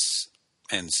minutes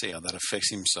and see how that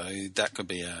affects him. So that could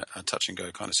be a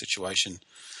touch-and-go kind of situation.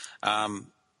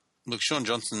 Look, Sean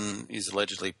Johnson is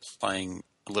allegedly playing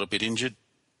a little bit injured,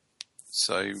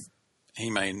 so he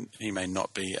may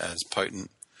not be as potent.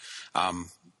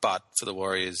 But for the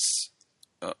Warriors,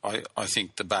 I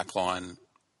think the back line,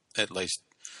 at least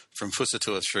from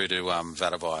Fusatua through to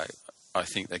Vadavai, I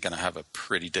think they're going to have a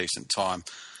pretty decent time.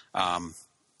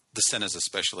 The centres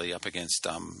especially up against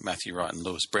Matthew Wright and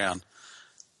Lewis Brown,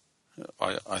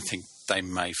 I think they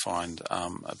may find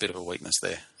a bit of a weakness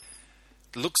there.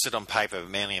 Looks it on paper,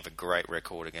 Manly have a great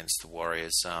record against the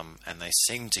Warriors, and they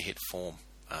seem to hit form,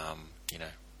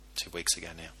 2 weeks ago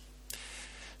now.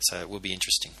 So it will be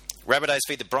interesting. Rabbitohs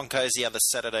feed the Broncos, the other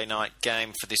Saturday night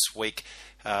game for this week.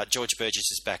 George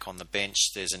Burgess is back on the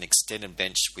bench. There's an extended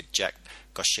bench with Jack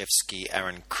Goshevsky,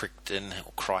 Aaron Crichton,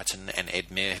 and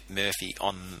Ed Murphy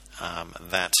on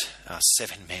that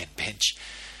 7-man bench.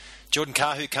 Jordan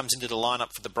Kahu comes into the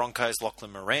lineup for the Broncos.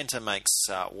 Lachlan Miranda makes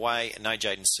way. No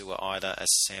Jaden Sewer either as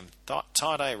Sam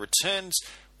Tide returns.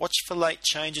 Watch for late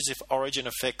changes if Origin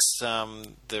affects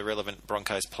the relevant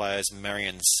Broncos players.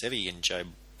 Marion Sevi and Joe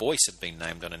Boyce have been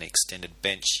named on an extended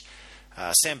bench.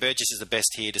 Sam Burgess is the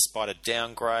best here despite a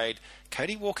downgrade.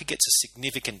 Cody Walker gets a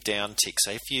significant downtick.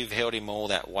 So if you've held him all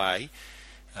that way,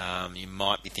 you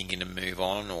might be thinking to move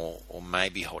on or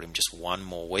maybe hold him just one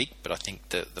more week. But I think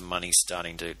that the money's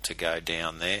starting to go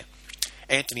down there.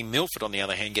 Anthony Milford, on the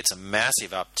other hand, gets a massive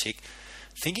uptick.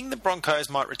 Thinking the Broncos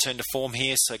might return to form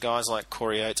here, so guys like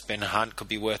Corey Oates, Ben Hunt could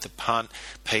be worth a punt.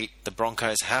 Pete, the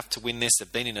Broncos have to win this. They've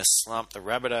been in a slump. The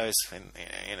Rabbitohs, and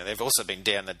they've also been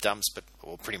down the dumps, but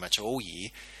pretty much all year.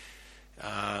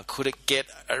 Could it get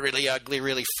really ugly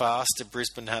really fast? Did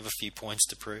Brisbane have a few points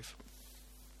to prove?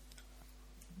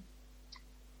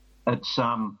 It's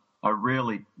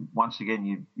once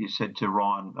again you said to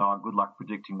Ryan, good luck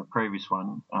predicting the previous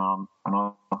one, and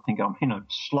I think I'm in a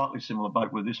slightly similar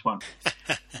boat with this one.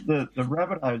 The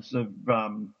Rabbitohs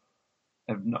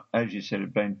have not, as you said,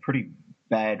 have been pretty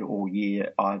bad all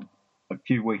year. A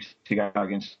few weeks ago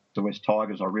against the West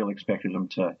Tigers, I really expected them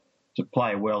to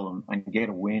play well and get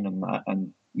a win,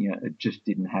 and it just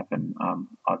didn't happen.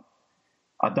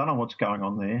 I don't know what's going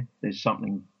on there. There's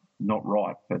something not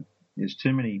right, but there's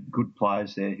too many good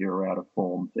players there who are out of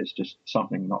form. There's just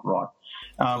something not right.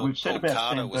 We've said about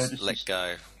Carter Sam was Burgess let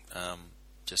go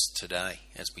just today,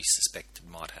 as we suspected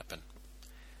might happen.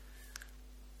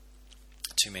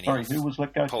 Too many. Sorry, who was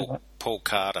let go today? Paul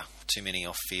Carter. Too many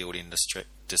off-field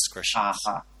indiscretions.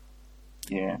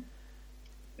 Yeah,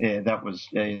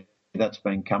 that's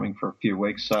been coming for a few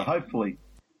weeks. So hopefully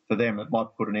for them, it might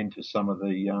put an end to some of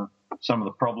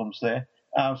the problems there.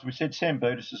 As we said, Sam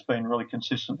Burgess has been really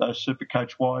consistent, though,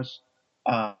 Supercoach-wise.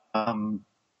 Adam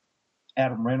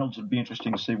Reynolds, would be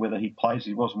interesting to see whether he plays.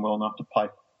 He wasn't well enough to play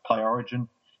Origin.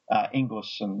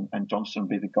 Inglis and Johnson would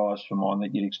be the guys for mine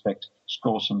that you'd expect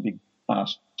score some big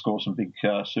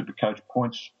Supercoach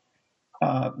points.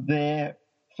 There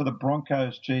for the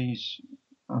Broncos, geez,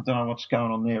 I don't know what's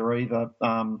going on there either.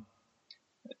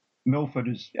 Milford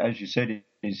is, as you said,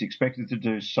 is expected to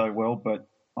do so well, but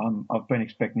I've been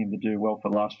expecting him to do well for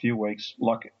the last few weeks.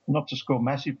 Like, not to score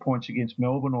massive points against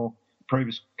Melbourne or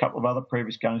previous couple of other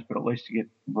previous games, but at least to get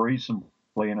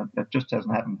reasonably, and it just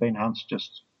hasn't happened. Ben Hunt's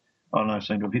just, I don't know,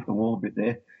 seemed to have hit the wall a bit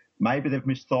there. Maybe they've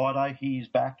missed Thaiday. He's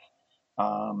back,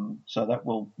 so that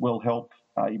will help.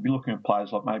 You'd be looking at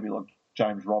players like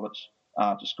James Roberts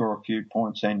to score a few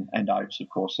points, and Oates, of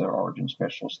course, their origin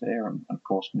specialist there, and of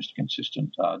course, Mr.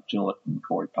 Consistent, Gillett and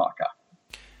Corey Parker.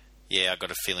 Yeah, I've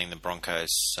got a feeling the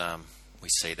Broncos, we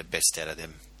see the best out of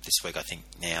them this week. I think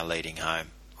now leading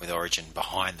home with Origin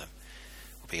behind them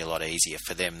will be a lot easier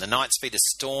for them. The Knights beat the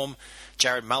Storm.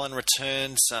 Jarryd Mullen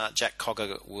returns. Jack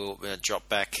Cogger will drop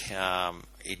back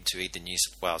into either New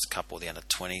South Wales Cup or the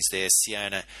under-20s there.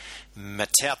 Siona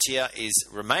Matautia is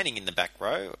remaining in the back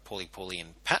row. Paulie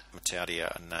and Pat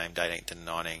Matautia are named 18th and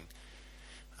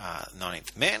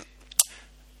 19th man.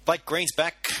 Blake Green's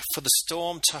back for the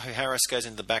Storm. Tohu Harris goes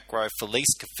into the back row.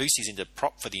 Felice Kafusi's into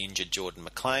prop for the injured Jordan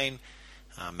McLean.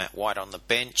 Matt White on the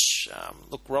bench.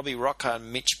 Look, Robbie Rocker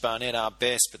and Mitch Barnett are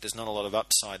best, but there's not a lot of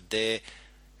upside there.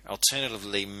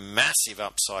 Alternatively, massive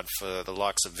upside for the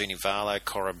likes of Vunivalu,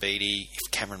 Korobidi. If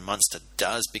Cameron Munster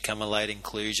does become a late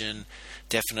inclusion,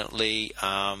 definitely.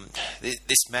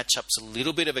 This matchup's a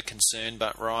little bit of a concern,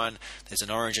 but Ryan, there's an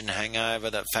Origin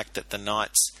hangover. The fact that the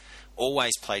Knights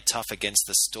always play tough against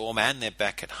the Storm, and they're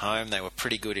back at home. They were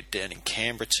pretty good down in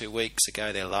Canberra 2 weeks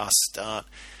ago, their last start.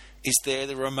 Is there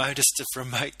the remotest of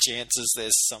remote chances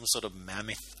there's some sort of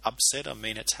mammoth upset? I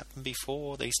mean, it's happened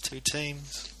before, these two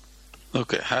teams.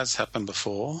 Look, it has happened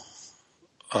before.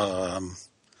 I'm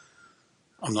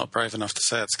not brave enough to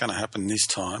say it's going to happen this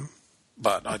time,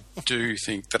 but I do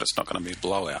think that it's not going to be a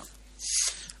blowout.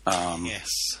 Yes.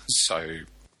 So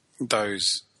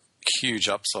those huge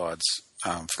upsides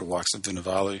for the likes of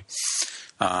Vunivalu,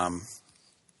 and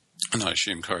I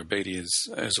assume Korobidi is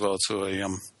as well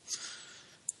to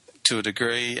a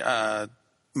degree,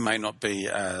 may not be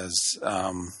as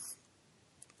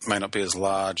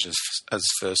large as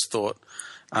first thought.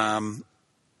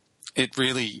 It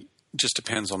really just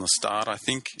depends on the start, I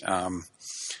think.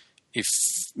 If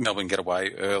Melbourne get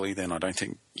away early, then I don't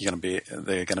think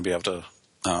they're going to be able to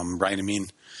rein them in.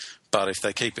 But if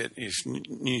they keep it, if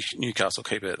Newcastle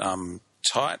keep it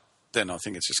tight, then I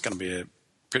think it's just going to be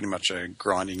pretty much a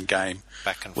grinding game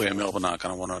back and where forth. Melbourne aren't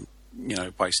going to want to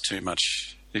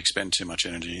expend too much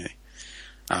energy.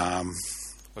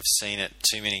 We've seen it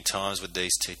too many times with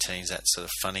these two teams, that sort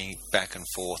of funny back and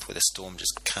forth where the Storm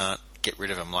just can't get rid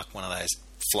of them, like one of those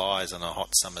flies on a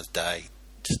hot summer's day.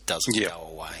 Just doesn't go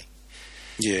away.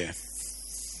 Yeah.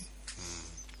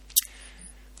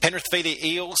 Penrith v the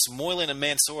Eels. Moylan and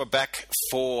Mansour are back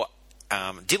for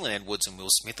Dylan Edwards and Will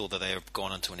Smith, although they have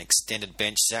gone onto an extended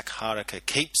bench. Zach Hardiker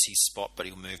keeps his spot, but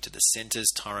he'll move to the centres.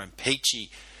 Tyrone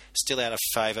Peachy still out of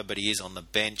favour, but he is on the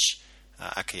bench.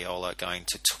 Akiola going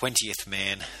to 20th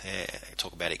man.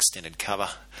 Talk about extended cover.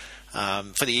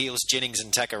 For the Eels, Jennings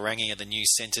and Takarangi are the new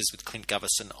centres, with Clint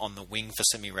Govison on the wing for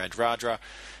Semi Radradra.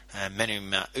 Manu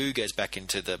Ma'u goes back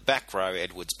into the back row,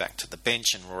 Edwards back to the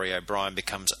bench, and Rory O'Brien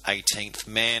becomes 18th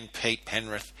man. Pete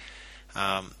Penrith,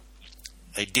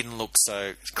 they didn't look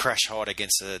so crash hot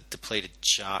against a depleted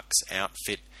Sharks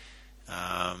outfit.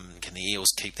 Can the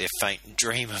Eels keep their faint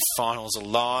dream of finals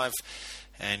alive?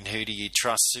 And who do you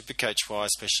trust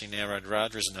Supercoach-wise, especially now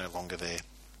Radradra is no longer there?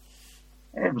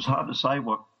 It was hard to say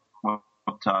what was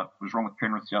wrong with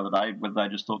Penrith the other day, whether they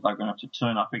just thought they were going to have to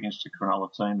turn up against a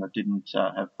Cronulla team that didn't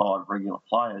have 5 regular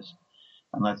players,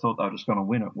 and they thought they were just going to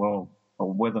win it. Well,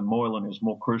 or whether Moylan is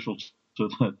more crucial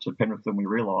to Penrith than we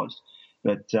realised.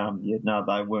 But,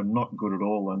 they were not good at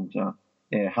all, and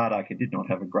Hardacre did not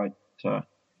have a great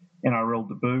NRL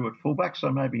debut at fullback,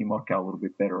 so maybe he might go a little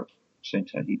bit better at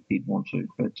centre. He'd want to,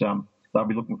 but they'll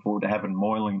be looking forward to having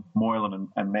Moylan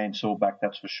and Mansour back,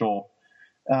 that's for sure.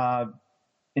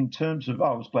 In terms of,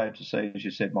 I was glad to see, as you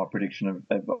said, my prediction of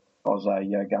Oz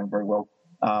going very well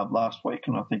last week,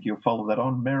 and I think you'll follow that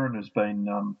on. Merrin has been,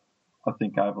 I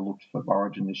think, overlooked for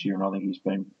Origin this year, and I think he's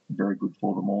been very good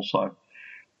for them also.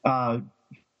 For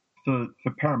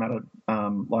Parramatta,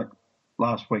 like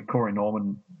last week, Corey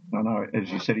Norman, I know,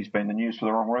 as you said, he's been in the news for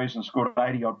the wrong reason, scored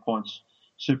 80-odd points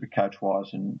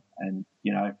Supercoach-wise, and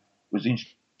was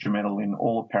instrumental in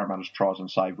all of Parramatta's tries and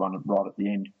saved one right at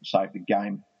the end, saved the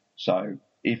game. So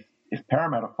if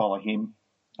Parramatta follow him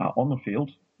on the field,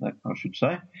 that I should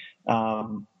say, I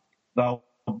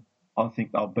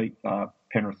think they'll beat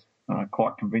Penrith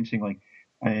quite convincingly.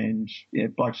 And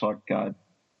blokes like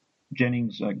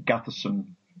Jennings,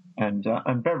 Gutherson, And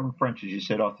Bevan French, as you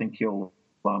said, I think he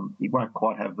won't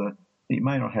quite have he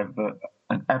may not have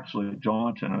an absolute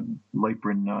giant and a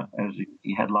leaper in as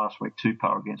he had last week,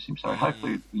 Tupou against him. So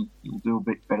hopefully he'll do a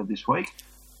bit better this week.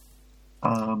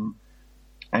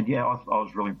 And yeah, I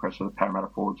was really impressed with the Parramatta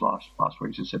forwards last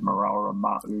week. As I said, Moroa and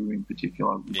Ma'u in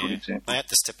particular, good example. They had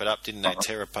to step it up, didn't they?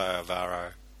 Terapo,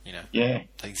 Avaro, Yeah.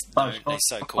 These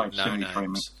so-called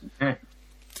no-names. Yeah.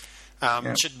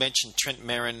 Should mention Trent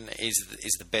Merrin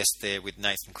is the best there with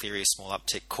Nathan Cleary, a small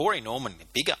uptick. Corey Norman, a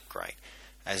big upgrade,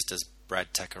 as does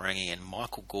Brad Takarangi and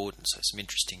Michael Gordon. So some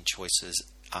interesting choices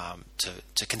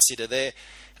to consider there.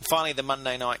 And finally, the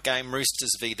Monday night game,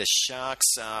 Roosters v the Sharks.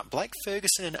 Blake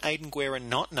Ferguson and Aidan Guerra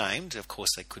not named. Of course,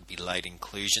 they could be late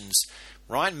inclusions.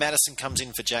 Ryan Madison comes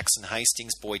in for Jackson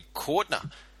Hastings. Boyd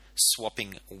Cordner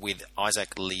swapping with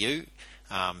Isaac Liu.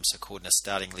 So Cordner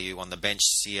starting, Liu on the bench.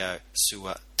 Sio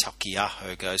Sua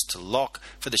Takiaho goes to lock.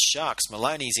 For the Sharks,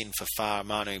 Maloney's in for Far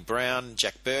Manu Brown.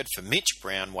 Jack Bird for Mitch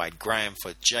Brown. Wade Graham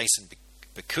for Jason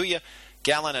Bakuya.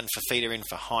 Gallen and Fafita in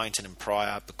for Hyinton and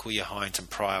Pryor. Bakuya, Hyinton,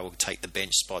 Pryor will take the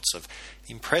bench spots of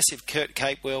impressive Kurt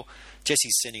Capewell,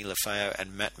 Jesse Seni Lafayette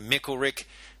and Matt Mickelrick.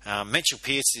 Mitchell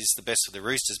Pearce is the best of the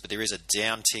Roosters, but there is a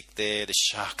downtick there. The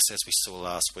Sharks, as we saw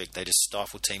last week, they just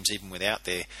stifle teams even without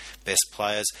their best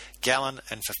players. Gallen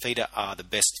and Fafita are the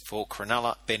best for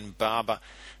Cronulla. Ben Barber,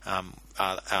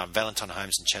 Valentine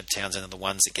Holmes and Chad Townsend are the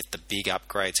ones that get the big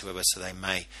upgrades, however, so they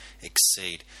may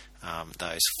exceed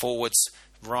those forwards.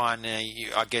 Ryan,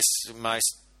 I guess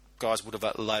most guys would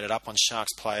have loaded up on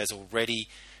Sharks players already.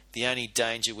 The only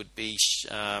danger would be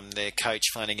their coach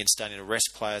Flanagan starting to rest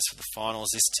players for the finals.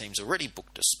 This team's already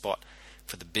booked a spot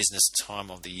for the business time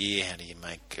of the year. How do you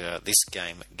make this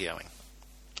game going?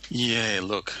 Yeah,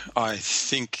 look, I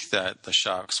think that the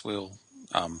Sharks will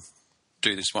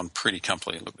do this one pretty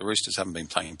comfortably. Look, the Roosters haven't been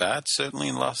playing bad, certainly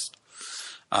in the last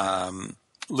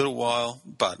little while,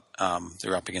 but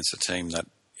they're up against a team that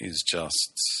is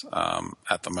just,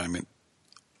 at the moment,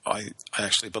 I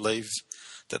actually believe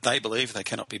that they believe they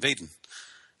cannot be beaten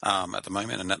at the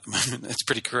moment, and at the moment it's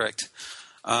pretty correct.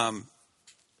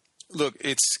 Look,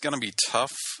 it's going to be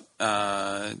tough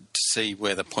to see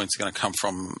where the points are going to come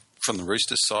from the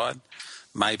Roosters side.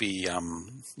 Maybe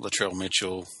Latrell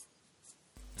Mitchell,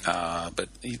 but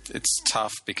it's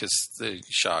tough because the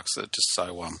Sharks are just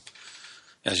so,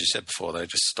 as you said before, they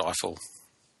just stifle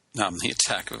the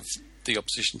attack of the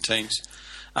opposition teams.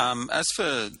 As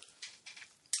for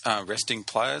resting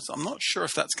players, I'm not sure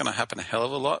if that's going to happen a hell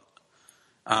of a lot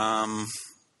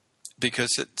because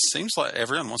it seems like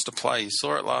everyone wants to play. You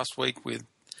saw it last week with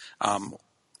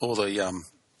all the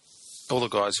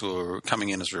guys who were coming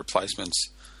in as replacements.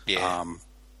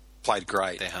 Played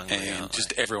great. They're hungry, and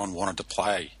just everyone wanted to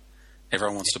play.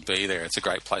 Everyone wants to be there. It's a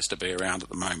great place to be around at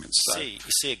the moment. So you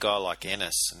see a guy like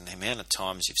Ennis, and the amount of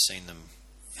times you've seen them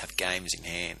have games in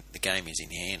hand, the game is in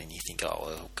hand, and you think, oh,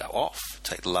 well, it'll go off.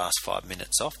 Take the last 5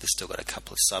 minutes off. They've still got a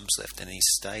couple of subs left, and he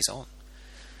stays on.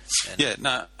 And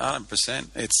 100%.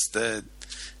 It's the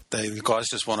guys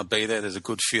just want to be there. There's a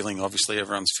good feeling. Obviously,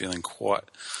 everyone's feeling quite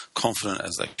confident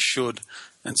as they should,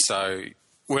 and so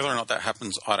whether or not that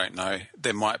happens, I don't know.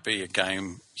 There might be a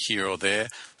game here or there,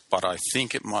 but I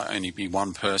think it might only be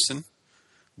one person,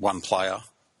 one player,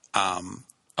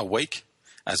 a week,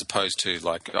 as opposed to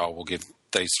like, oh, we'll give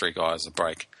these three guys a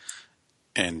break,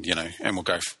 and and we'll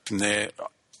go from there.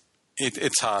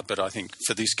 It's hard, but I think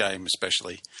for this game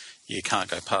especially, you can't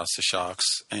go past the Sharks,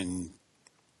 and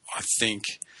I think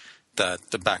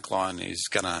that the back line is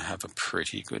going to have a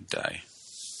pretty good day.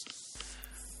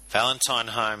 Valentine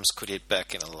Holmes could hit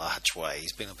back in a large way.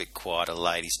 He's been a bit quieter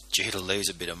late. He's due to lose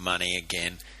a bit of money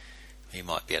again. He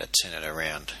might be able to turn it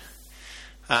around.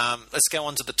 Let's go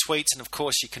on to the tweets, and of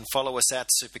course you can follow us at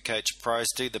Supercoachpros.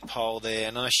 Do the poll there,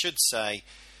 and I should say,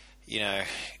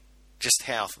 just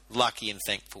how lucky and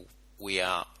thankful we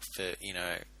are for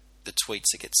the tweets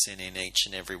that get sent in each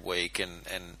and every week,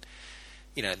 and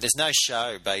there's no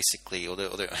show basically, or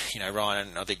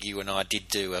Ryan, I think you and I did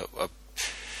do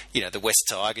the West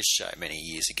Tigers show many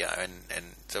years ago, and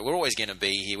so we're always going to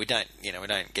be here. We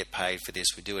don't get paid for this.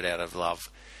 We do it out of love.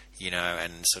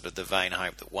 And sort of the vain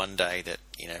hope that one day that,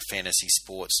 fantasy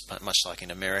sports, much like in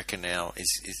America now,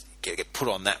 is get put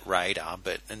on that radar.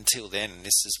 But until then,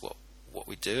 this is what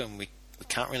we do, and we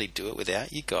can't really do it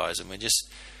without you guys. And we're just,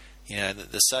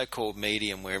 the so-called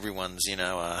medium where everyone's,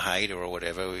 a hater or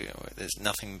whatever, there's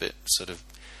nothing but sort of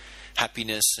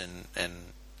happiness and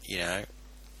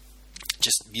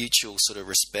just mutual sort of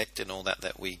respect and all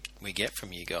that we get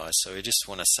from you guys. So we just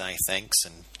want to say thanks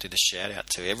and do the shout out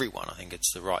to everyone. I think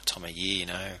it's the right time of year,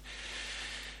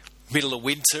 middle of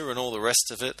winter and all the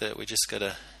rest of it, that we just got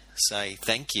to say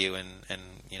thank you, and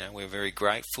we're very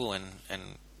grateful. And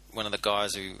one of the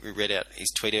guys who read out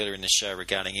his tweet earlier in the show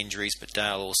regarding injuries, but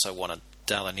Dale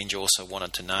and Ninja also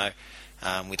wanted to know,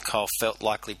 with Kyle Felt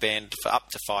likely banned for up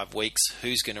to 5 weeks,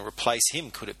 who's going to replace him?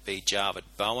 Could it be Jarryd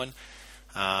Bowen?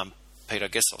 Pete, I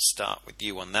guess I'll start with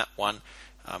you on that one.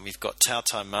 You've got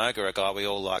Tauto Moga, a guy we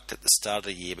all liked at the start of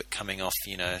the year, but coming off,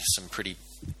 some pretty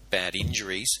bad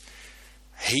injuries.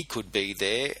 He could be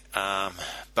there.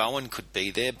 Bowen could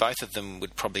be there. Both of them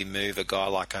would probably move a guy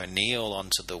like O'Neill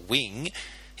onto the wing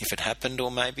if it happened,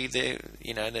 or maybe they're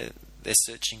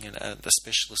searching a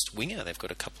specialist winger. They've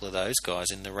got a couple of those guys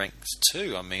in the ranks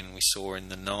too. I mean, we saw in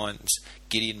the Nines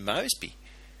Gideon Mosby,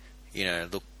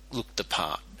 looked the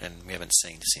part, and we haven't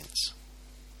seen since.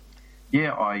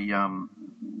 Yeah,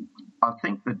 I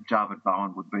think that Jarryd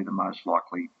Bowen would be the most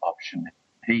likely option.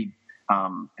 He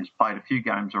has played a few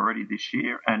games already this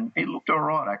year, and he looked all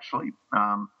right, actually.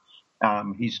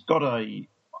 He's got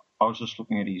I was just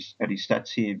looking at his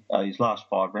stats here. His last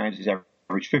 5 rounds, he's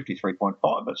averaged 53.5,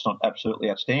 but it's not absolutely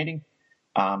outstanding,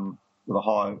 with a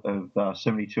high of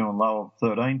 72 and low of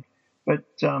 13. But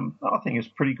I think it's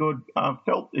pretty good.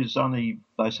 Felt is only,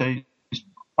 they say,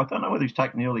 I don't know whether he's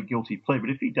taken the early guilty plea, but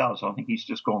if he does, I think he's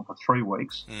just gone for 3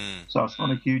 weeks. So it's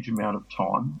not a huge amount of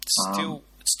time.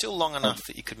 It's still long enough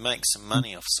that you could make some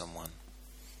money off someone.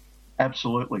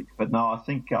 Absolutely. But no, I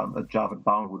think that Jarryd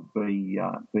Bowen would be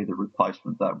the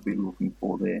replacement they would be looking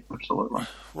for there. Absolutely.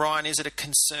 Ryan, is it a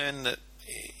concern that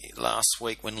last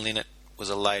week when Linnett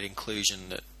was a late inclusion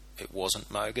that it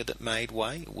wasn't Moga that made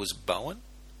way, it was Bowen?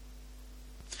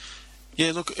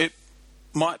 Yeah, look, it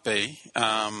might be.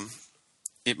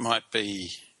 It might be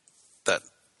that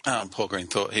Paul Green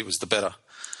thought he was the better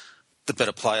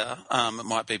player. It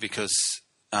might be because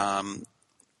you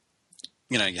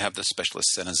have the specialist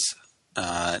centres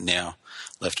now,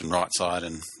 left and right side,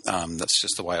 and that's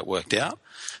just the way it worked out.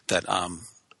 That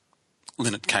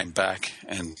Linnett came back,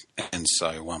 and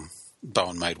so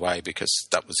Bowen made way because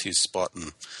that was his spot,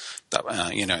 and that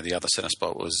the other centre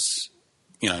spot was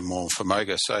more for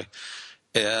Moga. So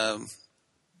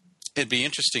it'd be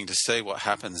interesting to see what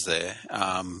happens there,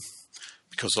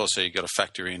 because also you've got to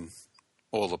factor in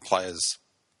all the players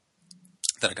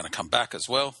that are going to come back as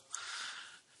well.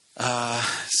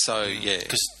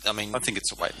 Because I think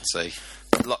it's a wait and see.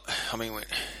 I mean,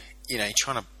 you're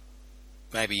trying to,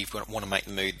 maybe you want to make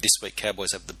the move this week.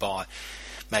 Cowboys have the bye.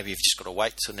 Maybe you've just got to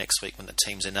wait till next week when the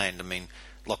teams are named. I mean,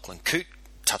 Lachlan Coote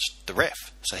touched the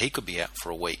ref, so he could be out for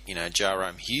a week.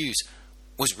 Jerome Hughes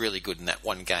was really good in that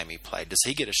one game he played. Does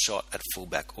he get a shot at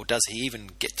fullback, or does he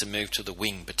even get to move to the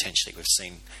wing potentially? We've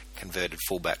seen converted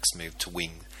fullbacks move to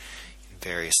wing in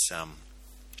various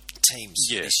teams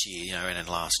this year, and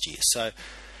last year. So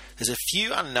there's a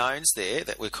few unknowns there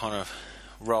that we're kind of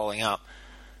rolling up.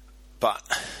 But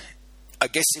I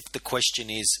guess if the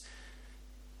question is,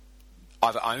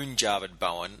 I've owned Jarryd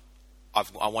Bowen,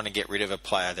 I want to get rid of a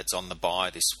player that's on the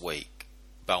bye this week.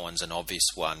 Bowen's an obvious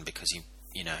one because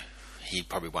he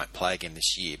probably won't play again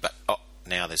this year. But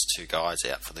now there's 2 guys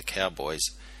out for the Cowboys.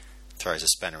 Throws a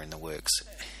spanner in the works.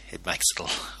 It makes it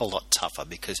a lot tougher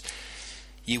because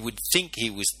you would think he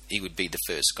would be the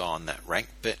first guy on that rank,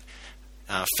 but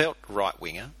Felt right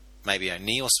winger. Maybe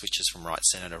O'Neill switches from right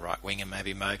centre to right winger.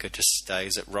 Maybe Moga just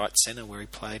stays at right centre where he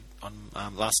played on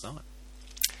last night.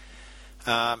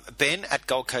 Ben at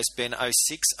Gold Coast Ben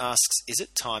 06 asks, is it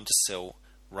time to sell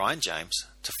Ryan James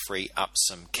to free up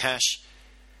some cash?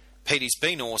 Pete, he's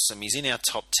been awesome. He's in our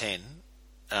top 10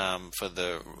 for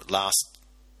the last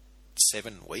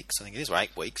 7 weeks, I think it is, or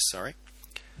 8 weeks, sorry.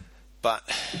 But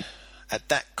at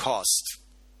that cost,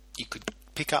 you could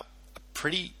pick up a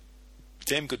pretty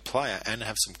damn good player and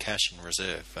have some cash in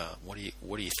reserve. What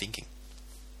are you thinking?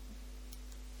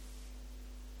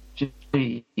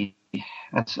 Gee,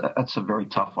 that's a very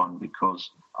tough one because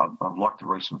I've liked the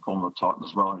recent form of the Titans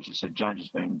as well. As you said, James has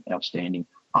been outstanding.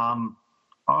 I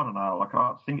don't know.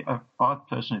 I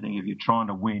personally think if you're trying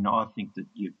to win, I think that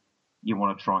you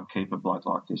want to try and keep a bloke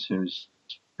like this who's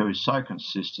so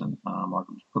consistent. I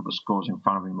can put the scores in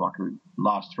front of him, like a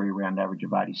last 3 round average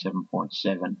of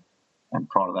 87.7, and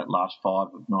prior to that last 5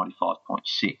 of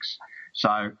 95.6.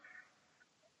 So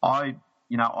I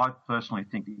personally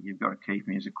think that you've got to keep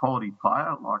him. He's a quality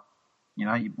player. You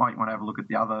might want to have a look at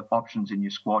the other options in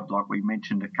your squad. Like we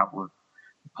mentioned, a couple of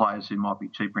players who might be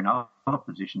cheaper in other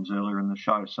positions earlier in the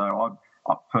show. So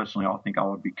I personally think I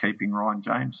would be keeping Ryan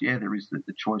James. Yeah, there is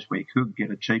the choice where you could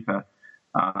get a cheaper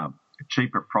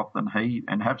prop than he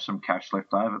and have some cash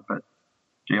left over. But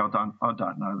gee, I don't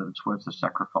know that it's worth the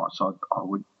sacrifice.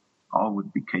 I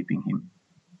would be keeping him.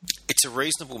 It's a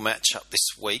reasonable matchup this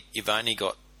week. You've only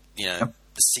got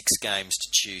the 6 games to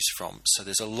choose from. So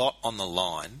there's a lot on the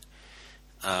line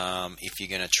if you're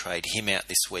going to trade him out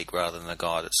this week rather than a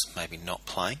guy that's maybe not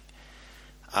playing.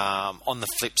 On the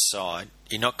flip side,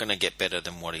 you're not going to get better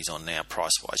than what he's on now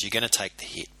price-wise. You're going to take the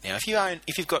hit. Now,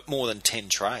 if you've got more than 10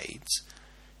 trades,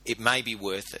 it may be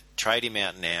worth it. Trade him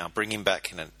out now, bring him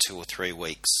back in 2 or 3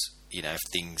 weeks. You know, if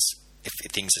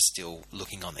things are still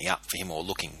looking on the up for him or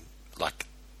looking like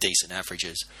decent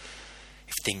averages.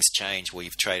 If things change where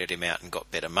you've traded him out and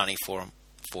got better money for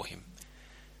him.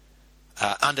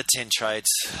 Under 10 trades,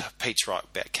 Pete's right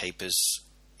about keepers.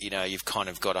 You know, you've kind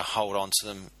of got to hold on to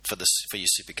them for your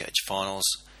Supercoach finals.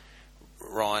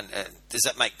 Ryan, does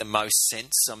that make the most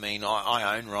sense? I mean,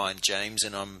 I own Ryan James,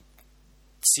 and I'm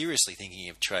seriously thinking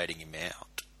of trading him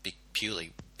out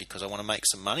purely because I want to make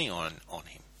some money on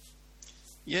him.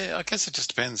 Yeah, I guess it just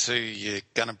depends who you're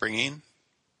going to bring in.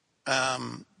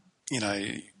 You know,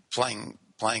 playing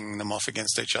them off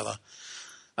against each other.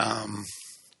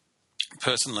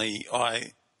 Personally,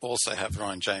 I also have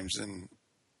Ryan James, and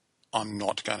I'm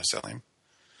not going to sell him.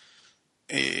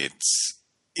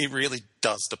 It really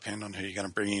does depend on who you're going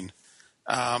to bring in.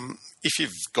 If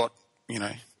you've got, you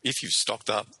know, if you've stocked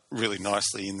up really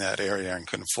nicely in that area and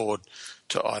can afford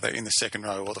to either in the second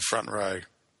row or the front row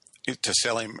to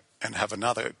sell him and have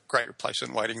another great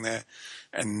replacement waiting there,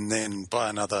 and then buy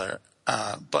another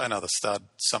stud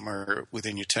somewhere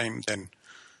within your team, then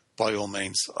by all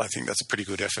means, I think that's a pretty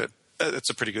good effort. It's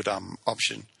a pretty good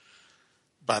option.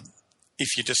 But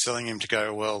if you're just selling him to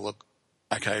go, well, look,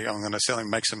 okay, I'm going to sell him,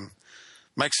 make some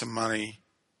money,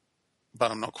 but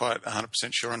I'm not quite 100%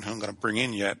 sure on who I'm going to bring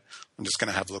in yet. I'm just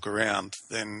going to have a look around.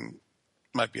 Then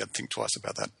maybe I'd think twice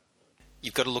about that.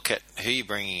 You've got to look at who you're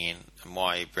bringing in and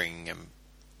why you're bringing them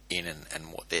in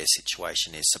and what their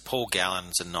situation is. So Paul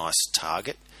Gallen's a nice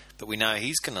target, but we know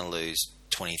he's going to lose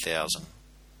 20,000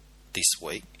 this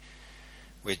week,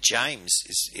 where James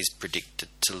is predicted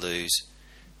to lose,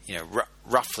 you know,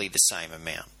 roughly the same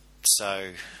amount.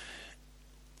 So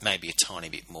maybe a tiny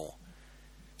bit more.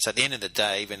 So at the end of the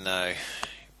day, even though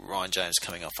Ryan James is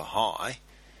coming off a high,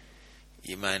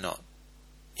 you may not,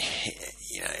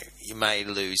 you know, you may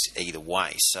lose either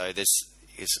way. So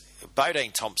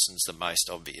Bodine Thompson's the most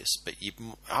obvious, but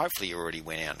hopefully you already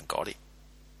went out and got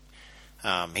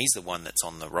him. He's the one that's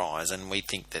on the rise, and we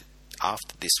think that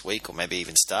after this week, or maybe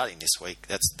even starting this week,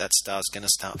 that star's going to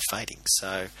start fading.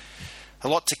 So a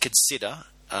lot to consider,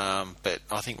 but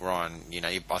I think Ryan, you know,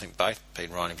 I think both Pete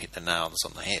and Ryan have hit the nails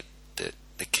on the head.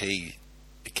 The key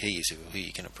is who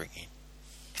you're going to bring in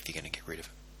if you're going to get rid of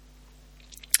it.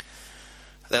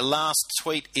 The last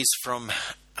tweet is from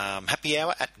Happy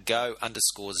Hour at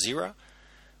go_0.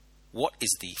 What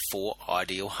is the 4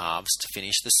 ideal halves to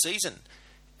finish the season?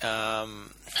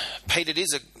 Pete, it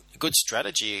is a good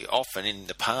strategy, often in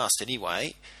the past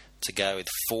anyway, to go with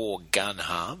 4 gun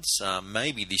halves.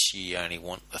 Maybe this year you only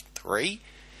want the 3.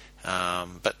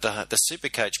 But the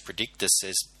Supercoach predictor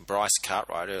says Bryce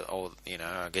Cartwright, or you know,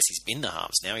 I guess he's been the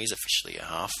halves now. He's officially a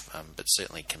half, but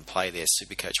certainly can play there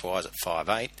Supercoach wise at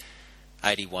 5'8",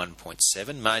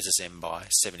 81.7. Moses Mbai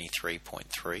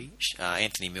 73.3.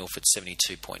 Anthony Milford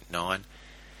 72.9.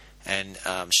 And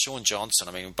Sean Johnson.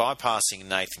 I mean, bypassing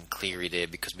Nathan Cleary there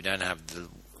because we don't have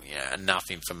enough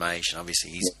information.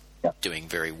 Obviously, he's doing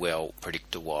very well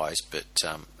predictor wise, but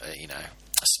you know,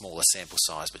 a smaller sample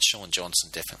size. But Sean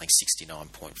Johnson definitely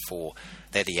 69.4.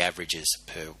 They're the averages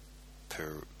per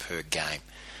game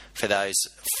for those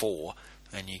 4,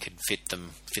 and you could fit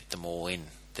them all in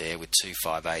there with 2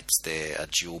 5'8s there, a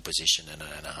dual position and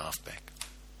a halfback.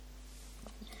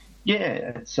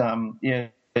 Yeah, it's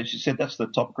as you said, that's the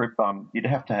top group. You'd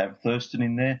have to have Thurston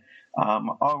in there. I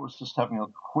was just having a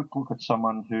quick look at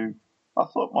someone who I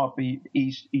thought might be.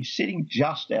 He's sitting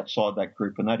just outside that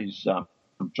group, and that is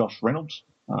Josh Reynolds.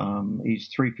 He's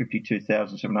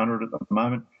 352,700 at the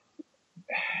moment.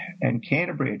 And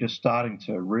Canterbury are just starting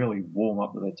to really warm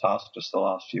up to their task just the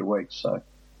last few weeks. So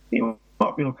he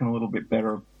might be looking a little bit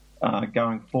better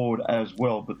going forward as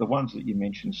well. But the ones that you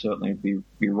mentioned certainly would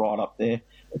be right up there.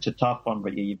 It's a tough one,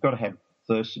 but yeah, you've got to have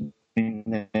Thurston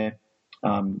in there.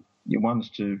 Your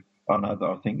ones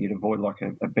I think you'd avoid like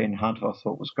a Ben Hunt. I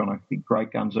thought was going to be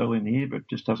great guns early in the year, but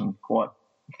just hasn't quite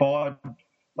fired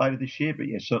later this year. But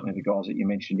yeah, certainly the guys that you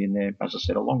mentioned in there, as I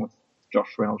said, along with Josh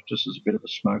Reynolds, just as a bit of a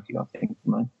smoky, I think,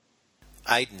 for me.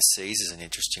 Aiden Seas is an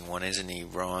interesting one, isn't he,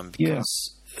 Ryan?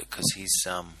 Because he's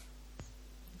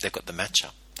they've got the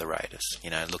matchup, the Raiders. You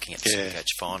know, looking at the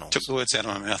Supercoach finals. Took the words out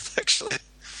of my mouth. Actually,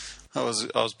 I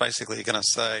was basically going to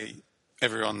say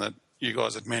everyone that you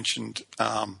guys had mentioned,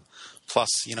 plus,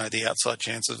 the outside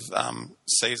chance of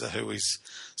Caesar, who is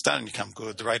starting to come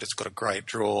good. The Raiders got a great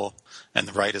draw, and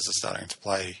the Raiders are starting to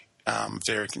play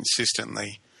very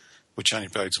consistently, which only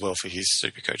bodes well for his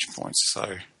Supercoach points.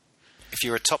 So, if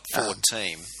you're a top 4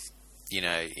 team,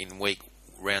 in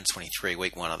round 23,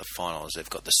 week 1 of the finals, they've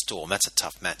got the Storm. That's a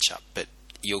tough matchup, but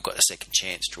you've got a second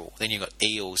chance draw. Then you've got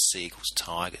Eels, Seagulls,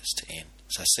 Tigers to end.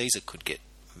 So Caesar could get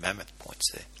mammoth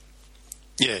points there.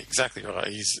 Yeah, exactly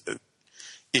right.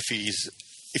 If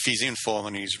he's in form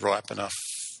and he's ripe enough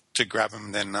to grab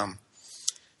him, then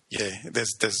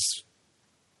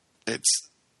it's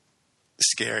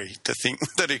scary to think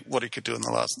what he could do in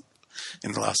the last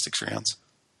 6 rounds.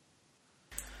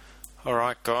 All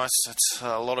right, guys, that's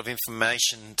a lot of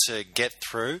information to get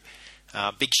through.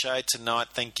 Big show tonight.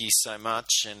 Thank you so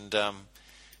much, and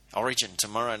Origin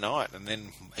tomorrow night, and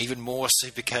then even more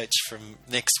Supercoach from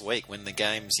next week when the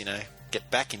games, get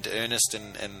back into earnest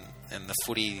and the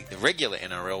footy, the regular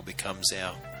NRL becomes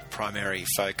our primary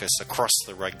focus across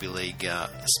the rugby league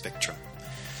spectrum.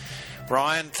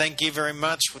 Ryan, thank you very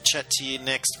much. We'll chat to you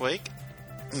next week.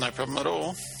 No problem at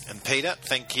all. And Peter,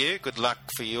 thank you. Good luck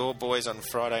for your boys on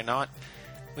Friday night.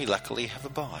 We luckily have a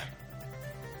bye.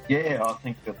 Yeah, I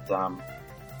think that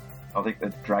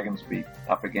the Dragons will be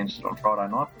up against it on Friday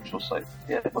night. We shall see.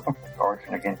 Yeah, looking for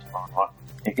Origin again tomorrow night.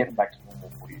 Yeah, getting back to normal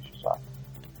footy, as you say.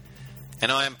 And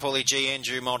I am Paulie G.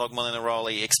 Andrew Moldog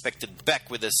Molinaroli, expected back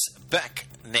with us back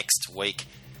next week.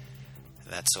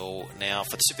 That's all now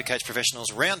for the Supercoach Professionals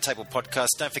Roundtable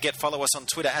podcast. Don't forget, follow us on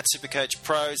Twitter at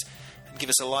Supercoachpros. Give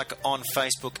us a like on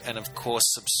Facebook, and of course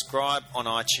subscribe on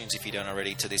iTunes if you don't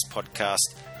already to this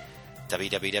podcast.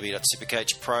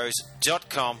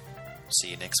 www.supercoachpros.com. See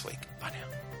you next week. Bye now.